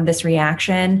going to have this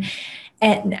reaction.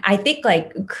 And I think,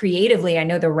 like, creatively, I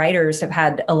know the writers have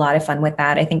had a lot of fun with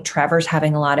that. I think Trevor's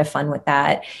having a lot of fun with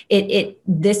that.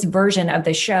 This version of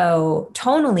the show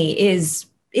tonally is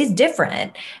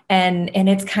different, and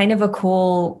it's kind of a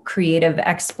cool creative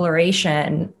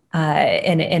exploration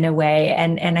in a way.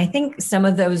 And I think some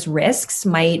of those risks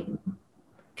might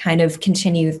kind of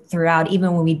continue throughout,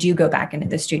 even when we do go back into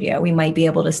the studio. We might be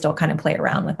able to still kind of play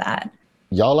around with that.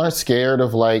 Y'all aren't scared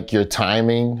of like your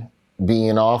timing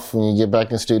being off when you get back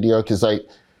in studio? Because like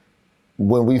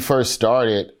when we first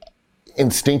started,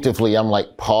 instinctively I'm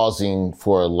like pausing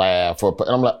for a laugh, and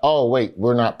I'm like, oh wait,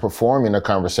 we're not performing a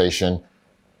conversation.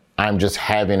 I'm just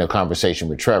having a conversation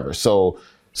with Trevor. So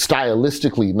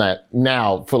stylistically,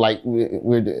 now for like,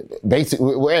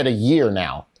 we're at a year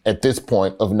now at this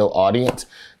point of no audience.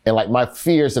 And like my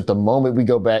fear is that the moment we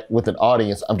go back with an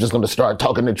audience, I'm just going to start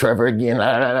talking to Trevor again.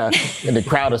 And the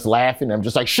crowd is laughing. I'm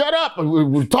just like, shut up.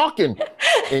 We're talking.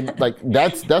 And like,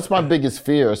 that's my biggest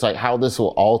fear. It's like how this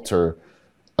will alter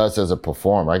us as a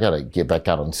performer. I got to get back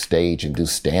out on stage and do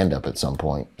stand up at some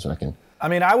point so I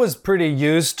mean, I was pretty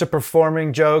used to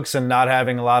performing jokes and not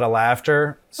having a lot of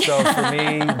laughter. So for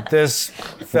me, this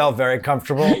felt very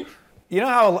comfortable. You know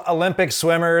how Olympic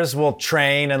swimmers will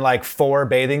train in like 4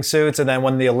 bathing suits, and then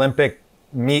when the Olympic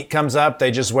meet comes up, they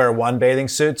just wear 1 bathing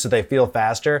suit so they feel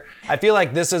faster? I feel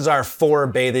like this is our 4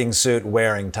 bathing suit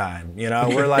wearing time. You know,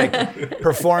 we're like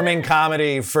performing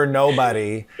comedy for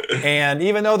nobody. And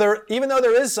even though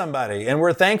there is somebody, and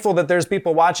we're thankful that there's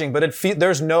people watching, but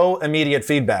there's no immediate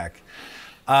feedback.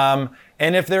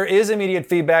 And if there is immediate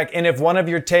feedback, and if one of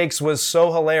your takes was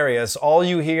so hilarious, all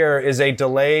you hear is a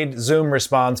delayed Zoom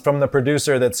response from the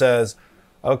producer that says,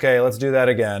 okay, let's do that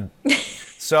again.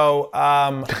 So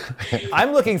I'm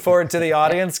looking forward to the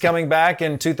audience coming back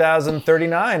in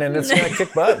 2039, and it's going to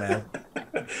kick butt, man.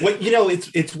 Well, you know,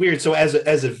 it's weird. So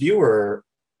as a viewer,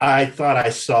 I thought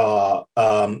I saw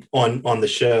on the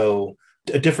show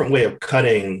a different way of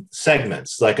cutting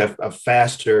segments, like a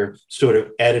faster sort of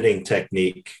editing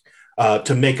technique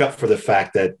to make up for the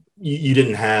fact that you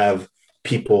didn't have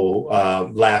people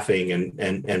laughing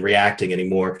and reacting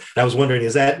anymore. And I was wondering,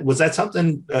 was that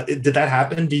something? Did that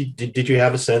happen? Did you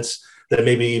have a sense that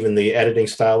maybe even the editing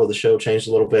style of the show changed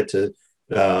a little bit to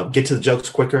get to the jokes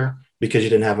quicker because you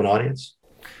didn't have an audience?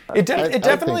 It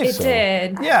definitely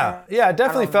did. Yeah, it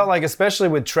definitely felt like, especially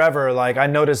with Trevor, like I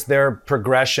noticed their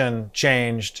progression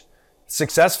changed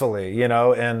successfully, you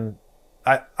know, and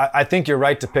I think you're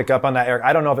right to pick up on that, Eric.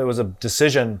 I don't know if it was a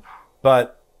decision,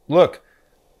 but look,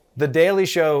 The Daily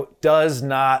Show does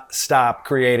not stop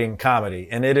creating comedy,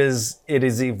 and it is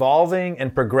evolving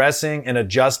and progressing and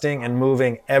adjusting and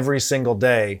moving every single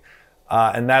day,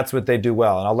 and that's what they do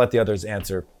well. And I'll let the others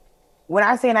answer. When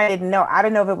I say I didn't know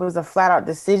if it was a flat out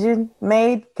decision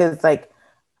made, because like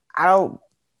I don't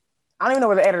even know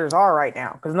where the editors are right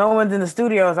now because no one's in the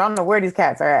studios. I don't know where these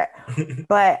cats are at.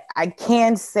 But I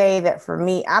can say that for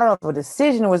me, I don't know if a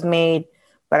decision was made,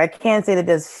 but I can say that it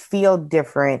does feel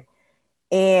different.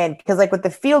 And because like with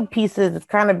the field pieces, it's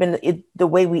kind of been the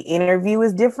way we interview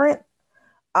is different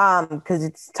because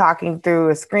it's talking through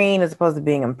a screen as opposed to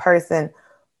being in person.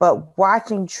 But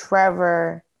watching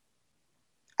Trevor,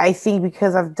 I think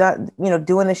because I've done,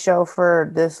 doing the show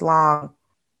for this long,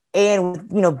 and,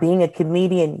 being a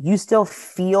comedian, you still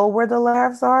feel where the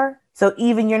laughs are. So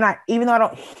even though I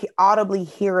don't audibly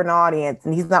hear an audience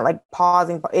and he's not like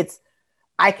pausing,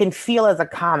 I can feel as a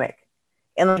comic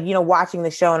and like, watching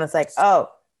the show and it's like, oh,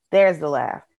 there's the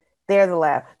laugh. There's the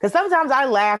laugh. Because sometimes I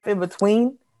laugh in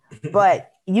between,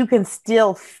 but you can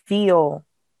still feel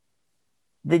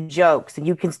the jokes and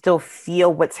you can still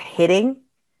feel what's hitting.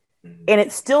 And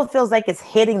it still feels like it's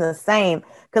hitting the same.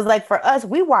 Because like for us,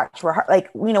 we watch, when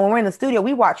we're in the studio,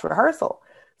 we watch rehearsal.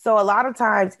 So a lot of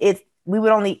times if we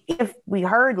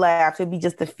heard laughs, it'd be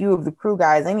just a few of the crew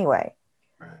guys anyway.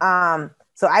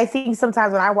 So I think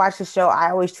sometimes when I watch the show,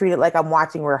 I always treat it like I'm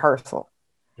watching rehearsal.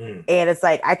 And it's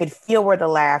like, I could feel where the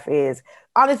laugh is.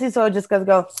 Honestly, so it just goes,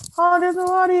 oh, there's no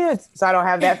audience. So I don't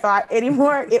have that thought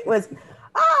anymore. It was,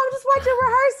 oh, I'm just watching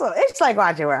rehearsal. It's like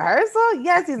watching rehearsal.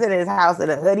 Yes, he's in his house in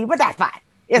a hoodie, but that's fine.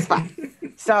 It's fine.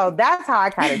 So that's how I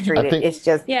kind of treat it. It's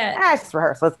just, it's just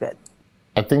rehearsal. It's good.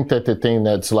 I think that the thing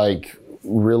that's like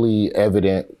really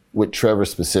evident with Trevor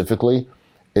specifically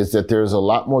is that there's a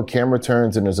lot more camera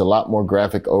turns and there's a lot more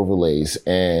graphic overlays.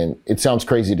 And it sounds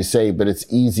crazy to say, but it's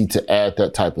easy to add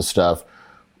that type of stuff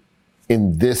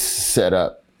in this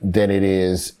setup than it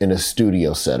is in a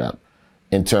studio setup.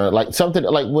 In turn, like something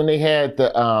like when they had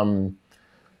the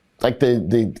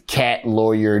cat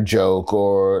lawyer joke,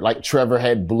 or like Trevor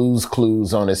had Blue's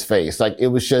Clues on his face. Like it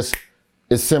was just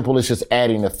as simple as just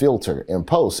adding a filter in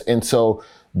post. And so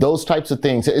those types of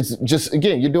things, it's just,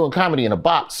 again, you're doing comedy in a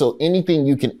box. So anything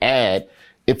you can add,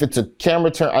 if it's a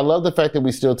camera turn, I love the fact that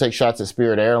we still take shots at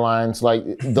Spirit Airlines. Like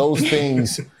those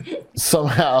things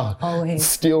somehow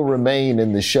still remain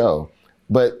in the show.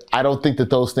 But I don't think that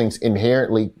those things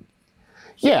inherently,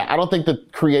 I don't think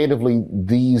that creatively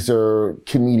these are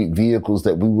comedic vehicles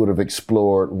that we would have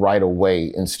explored right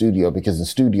away in studio, because in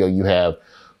studio you have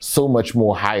so much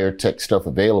more higher tech stuff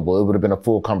available. It would have been a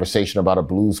full conversation about a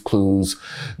Blue's Clues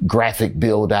graphic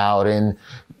build out and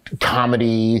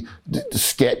comedy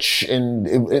sketch. And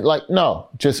no,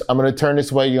 just, I'm going to turn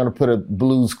this way. You're going to put a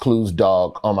Blue's Clues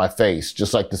dog on my face,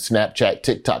 just like the Snapchat,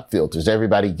 TikTok filters.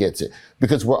 Everybody gets it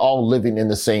because we're all living in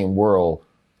the same world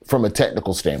from a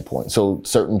technical standpoint. So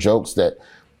certain jokes that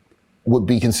would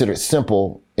be considered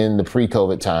simple in the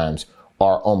pre-COVID times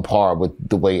are on par with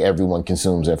the way everyone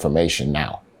consumes information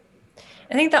now.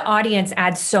 I think the audience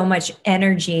adds so much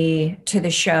energy to the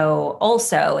show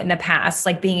also in the past,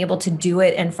 like being able to do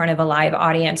it in front of a live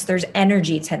audience. There's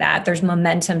energy to that. There's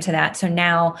momentum to that. So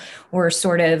now we're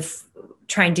sort of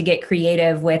trying to get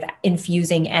creative with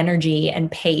infusing energy and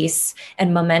pace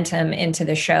and momentum into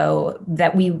the show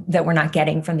that we're not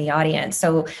getting from the audience.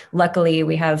 So luckily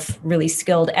we have really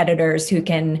skilled editors who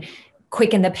can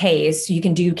quicken the pace. You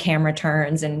can do camera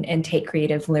turns and take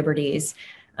creative liberties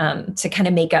to kind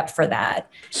of make up for that.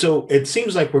 So it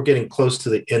seems like we're getting close to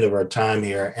the end of our time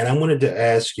here. And I wanted to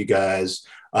ask you guys,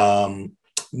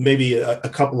 maybe a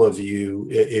couple of you,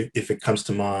 if it comes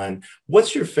to mind,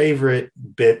 what's your favorite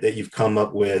bit that you've come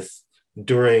up with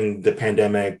during the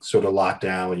pandemic sort of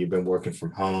lockdown when you've been working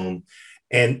from home?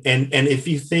 And if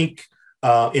you think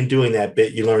in doing that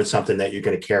bit, you learned something that you're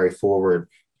going to carry forward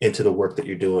into the work that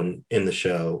you're doing in the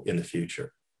show in the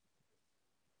future.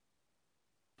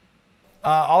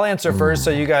 I'll answer first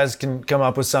so you guys can come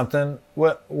up with something.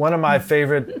 One of my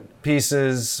favorite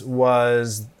pieces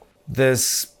was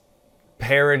this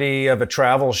parody of a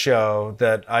travel show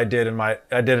that I did in my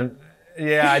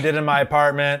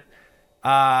apartment.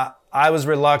 I was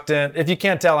reluctant. If you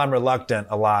can't tell, I'm reluctant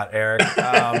a lot, Eric.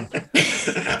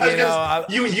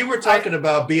 You were talking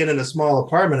about being in a small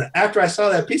apartment. After I saw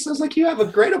that piece, I was like, you have a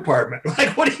great apartment.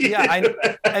 Like, what do you do?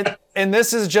 And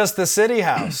this is just the city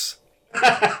house.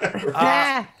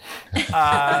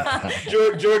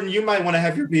 Jordan, you might want to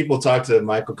have your people talk to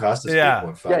Michael Costa's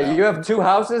people. You have two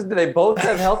houses. Do they both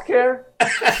have health care?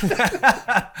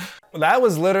 That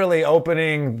was literally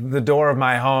opening the door of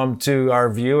my home to our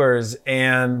viewers,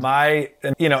 and my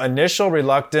initial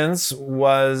reluctance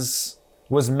was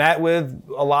met with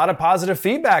a lot of positive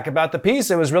feedback about the piece.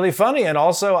 It was really funny, and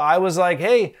also I was like,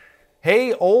 hey,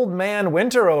 old man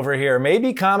Winter over here,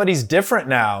 maybe comedy's different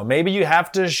now. Maybe you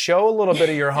have to show a little bit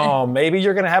of your home. Maybe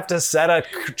you're going to have to set a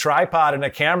tripod and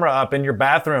a camera up in your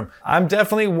bathroom. I'm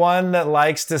definitely one that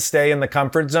likes to stay in the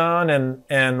comfort zone.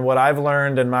 And what I've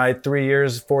learned in my 4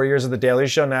 years of The Daily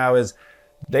Show now is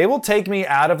they will take me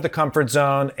out of the comfort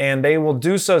zone and they will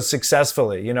do so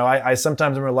successfully. I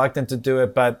sometimes am reluctant to do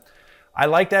it, but I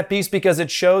like that piece because it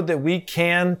showed that we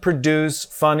can produce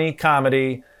funny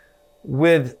comedy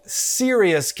with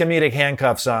serious comedic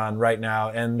handcuffs on right now,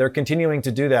 and they're continuing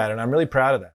to do that, and I'm really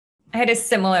proud of that. I had a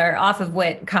similar, off of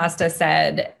what Costa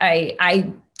said,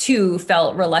 I too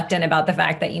felt reluctant about the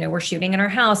fact that, we're shooting in our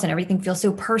house and everything feels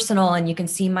so personal, and you can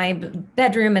see my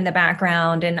bedroom in the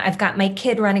background, and I've got my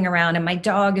kid running around and my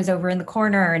dog is over in the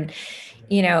corner. And,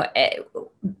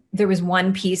 there was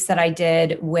one piece that I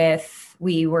did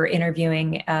we were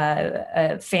interviewing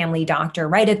a family doctor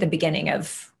right at the beginning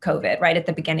of COVID, right at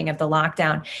the beginning of the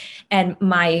lockdown. And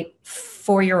my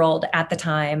 4-year-old at the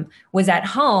time was at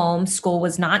home. School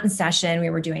was not in session. We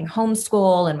were doing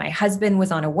homeschool, and my husband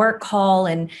was on a work call,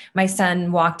 and my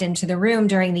son walked into the room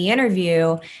during the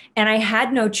interview, and I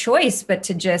had no choice but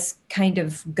to just kind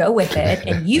of go with it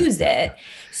and use it.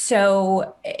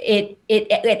 So it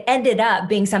ended up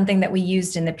being something that we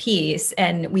used in the piece,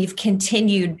 and we've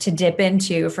continued to dip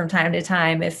into from time to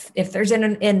time. If there's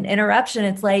an interruption,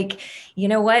 it's like, you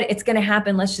know what, it's going to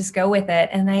happen. Let's just go with it.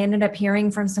 And I ended up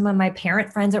hearing from some of my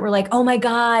parent friends that were like, oh my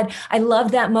God, I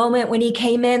love that moment when he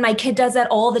came in. My kid does that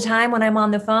all the time when I'm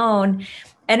on the phone.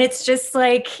 And it's just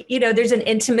like, there's an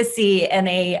intimacy and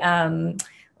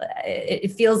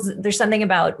it feels, there's something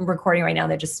about recording right now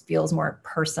that just feels more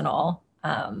personal.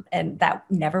 And that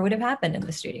never would have happened in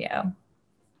the studio.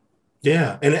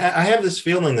 Yeah. And I have this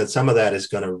feeling that some of that is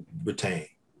going to retain,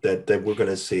 that we're going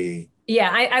to see. Yeah,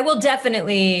 I will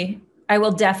definitely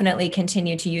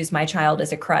continue to use my child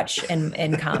as a crutch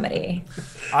in comedy.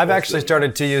 I've actually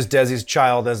started to use Desi's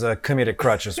child as a comedic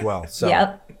crutch as well. So.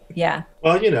 Yep. Yeah.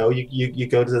 Well, you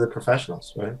go to the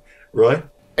professionals, right? Roy?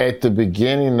 At the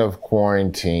beginning of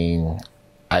quarantine,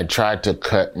 I tried to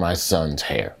cut my son's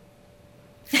hair.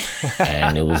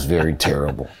 And it was very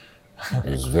terrible.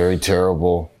 It was very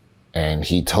terrible. And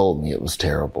he told me it was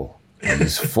terrible. And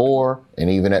he's 4, and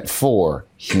even at 4,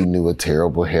 he knew a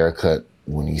terrible haircut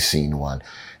when he seen one.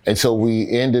 And so I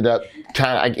ended up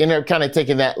kind of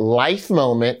taking that life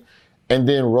moment and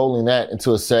then rolling that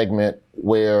into a segment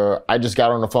where I just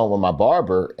got on the phone with my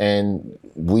barber and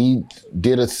we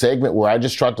did a segment where I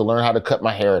just tried to learn how to cut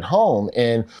my hair at home.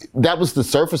 And that was the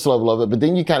surface level of it. But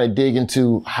then you kind of dig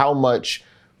into how much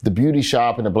the beauty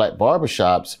shop and the black barber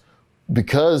shops,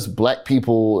 because black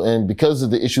people and because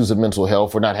of the issues of mental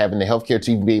health, or not having the healthcare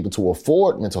to even be able to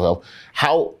afford mental health,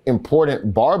 how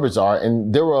important barbers are.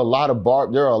 And there are a lot of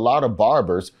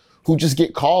barbers who just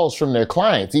get calls from their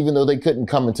clients, even though they couldn't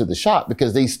come into the shop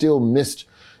because they still missed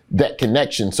that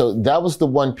connection. So that was the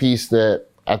one piece that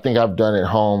I think I've done at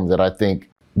home that I think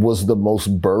was the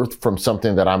most birthed from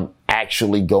something that I'm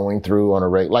actually going through on a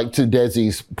regular. Like to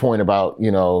Desi's point about,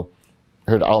 you know,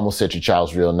 I almost said your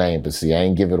child's real name, but see, I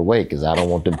ain't give it away because I don't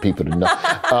want them people to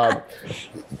know.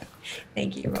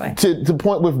 Thank you, Roy. To the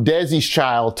point with Desi's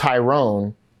child,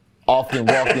 Tyrone, often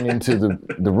walking into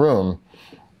the room,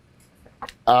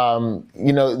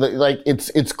 you know, like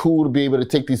it's cool to be able to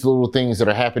take these little things that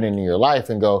are happening in your life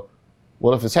and go,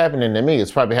 well, if it's happening to me,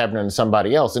 it's probably happening to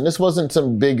somebody else. And this wasn't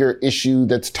some bigger issue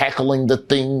that's tackling the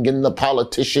thing and the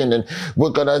politician and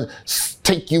we're going to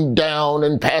take you down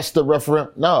and pass the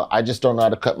referendum. No, I just don't know how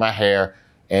to cut my hair.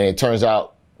 And it turns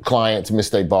out clients miss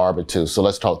their barber too. So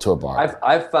let's talk to a barber.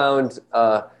 I've found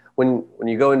when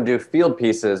you go and do field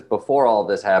pieces, before all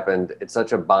this happened, it's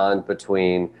such a bond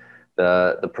between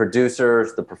the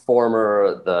producers, the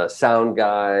performer, the sound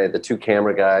guy, the two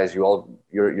camera guys.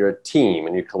 You're a team,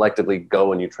 and you collectively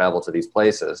go and you travel to these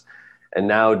places. And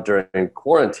now during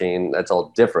quarantine, that's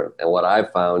all different. And what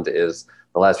I've found is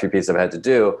the last few pieces I've had to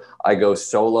do, I go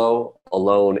solo,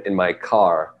 alone in my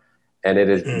car, and it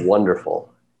is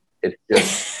wonderful. It's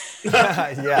just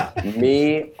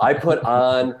me. I put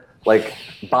on like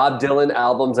Bob Dylan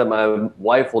albums that my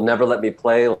wife will never let me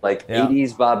play, like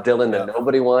 80s Bob Dylan that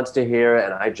nobody wants to hear,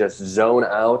 and I just zone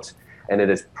out, and it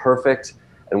is perfect.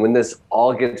 And when this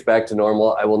all gets back to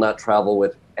normal, I will not travel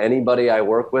with anybody I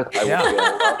work with. I will be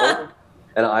alone,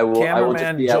 and I will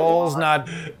just be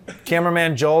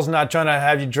Cameraman Joel's not trying to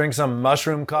have you drink some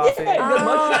mushroom coffee.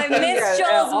 I miss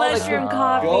Joel's mushroom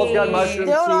coffee. Joel's got mushroom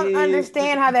Still don't tea.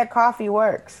 understand how that coffee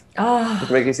works. But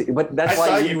that's I why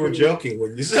thought you were joking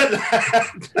when you said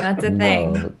that. That's a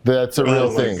thing. That's a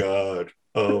real thing.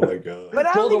 Oh my God. But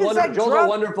I don't think it's like Joel's a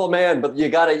wonderful man, but you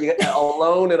gotta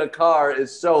alone in a car is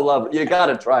so lovely. You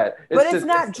gotta try it. It's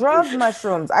not drugged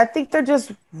mushrooms. I think they're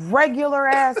just regular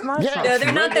ass mushrooms. No,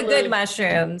 they're not the good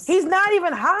mushrooms. He's not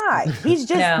even high. He's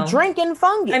just drinking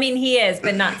fungus. I mean, he is,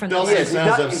 but not from the Dulce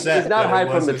mushrooms. sounds He's not high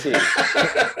from the tea.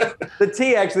 The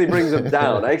tea actually brings him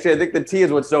down. Actually, I think the tea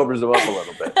is what sobers him up a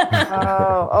little bit.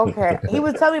 Oh, okay. He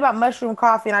was telling me about mushroom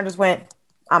coffee, and I just went,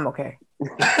 I'm okay.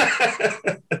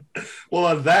 Well,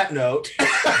 on that note,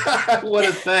 I want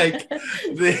to thank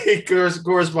the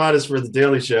correspondents for The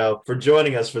Daily Show for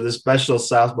joining us for this special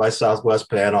South by Southwest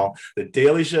panel. The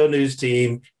Daily Show news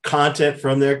team, content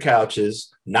from their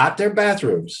couches, not their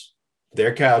bathrooms,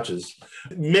 their couches.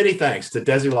 Many thanks to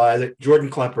Desi Lydic, Jordan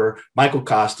Klepper, Michael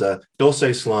Costa,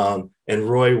 Dulce Sloan, and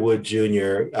Roy Wood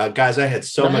Jr. Guys, I had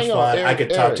so much fun. Eric, I could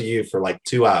talk to you for like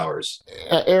 2 hours.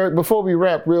 Eric, before we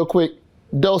wrap real quick,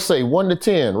 Dulce, 1 to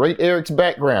 10, rate Eric's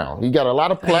background. He got a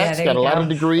lot of plaques, got a lot of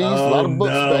degrees, a lot of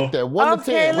books back there. 1 to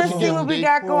 10. Okay, let's see what we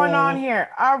got going on here.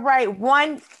 All right,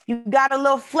 1, you got a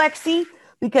little flexy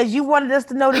because you wanted us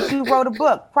to know that you wrote a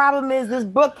book. Problem is, this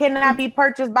book cannot be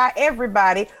purchased by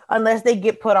everybody unless they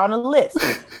get put on a list.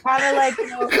 Kind of like,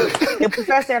 the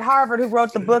professor at Harvard who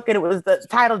wrote the book and it was the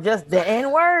title just the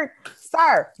N-word.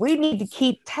 Sir, we need to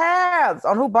keep tabs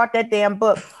on who bought that damn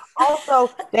book. Also,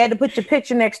 they had to put your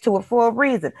picture next to it for a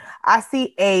reason. I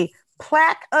see a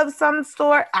plaque of some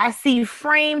sort. I see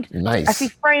framed. Nice. I see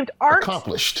framed art.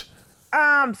 Accomplished.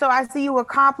 So I see you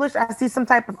accomplished. I see some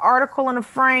type of article in a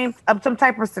frame, some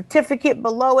type of certificate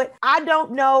below it. I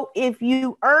don't know if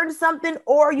you earned something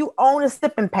or you own a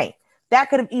sip and paint. That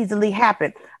could have easily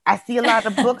happened. I see a lot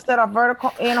of books that are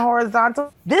vertical and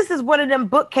horizontal. This is one of them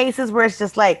bookcases where it's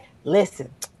just like, listen,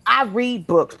 I read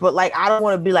books, but like I don't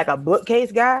want to be like a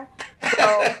bookcase guy.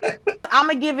 So I'm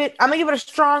gonna give it a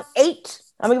strong 8.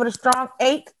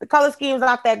 The color scheme is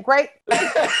not that great.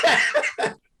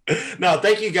 No,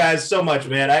 thank you guys so much,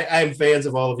 man. I'm fans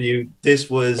of all of you.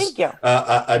 This was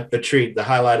a treat, the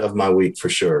highlight of my week for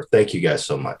sure. Thank you guys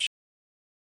so much.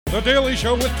 The Daily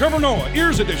Show with Trevor Noah,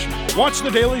 Ears Edition. Watch The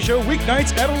Daily Show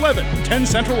weeknights at 11, 10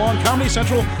 Central on Comedy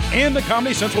Central and the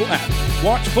Comedy Central app.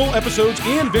 Watch full episodes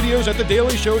and videos at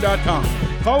thedailyshow.com.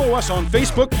 Follow us on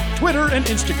Facebook, Twitter, and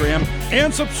Instagram,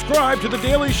 and subscribe to The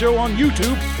Daily Show on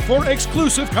YouTube for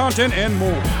exclusive content and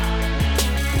more.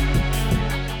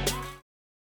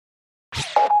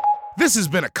 This has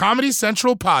been a Comedy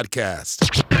Central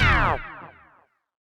podcast.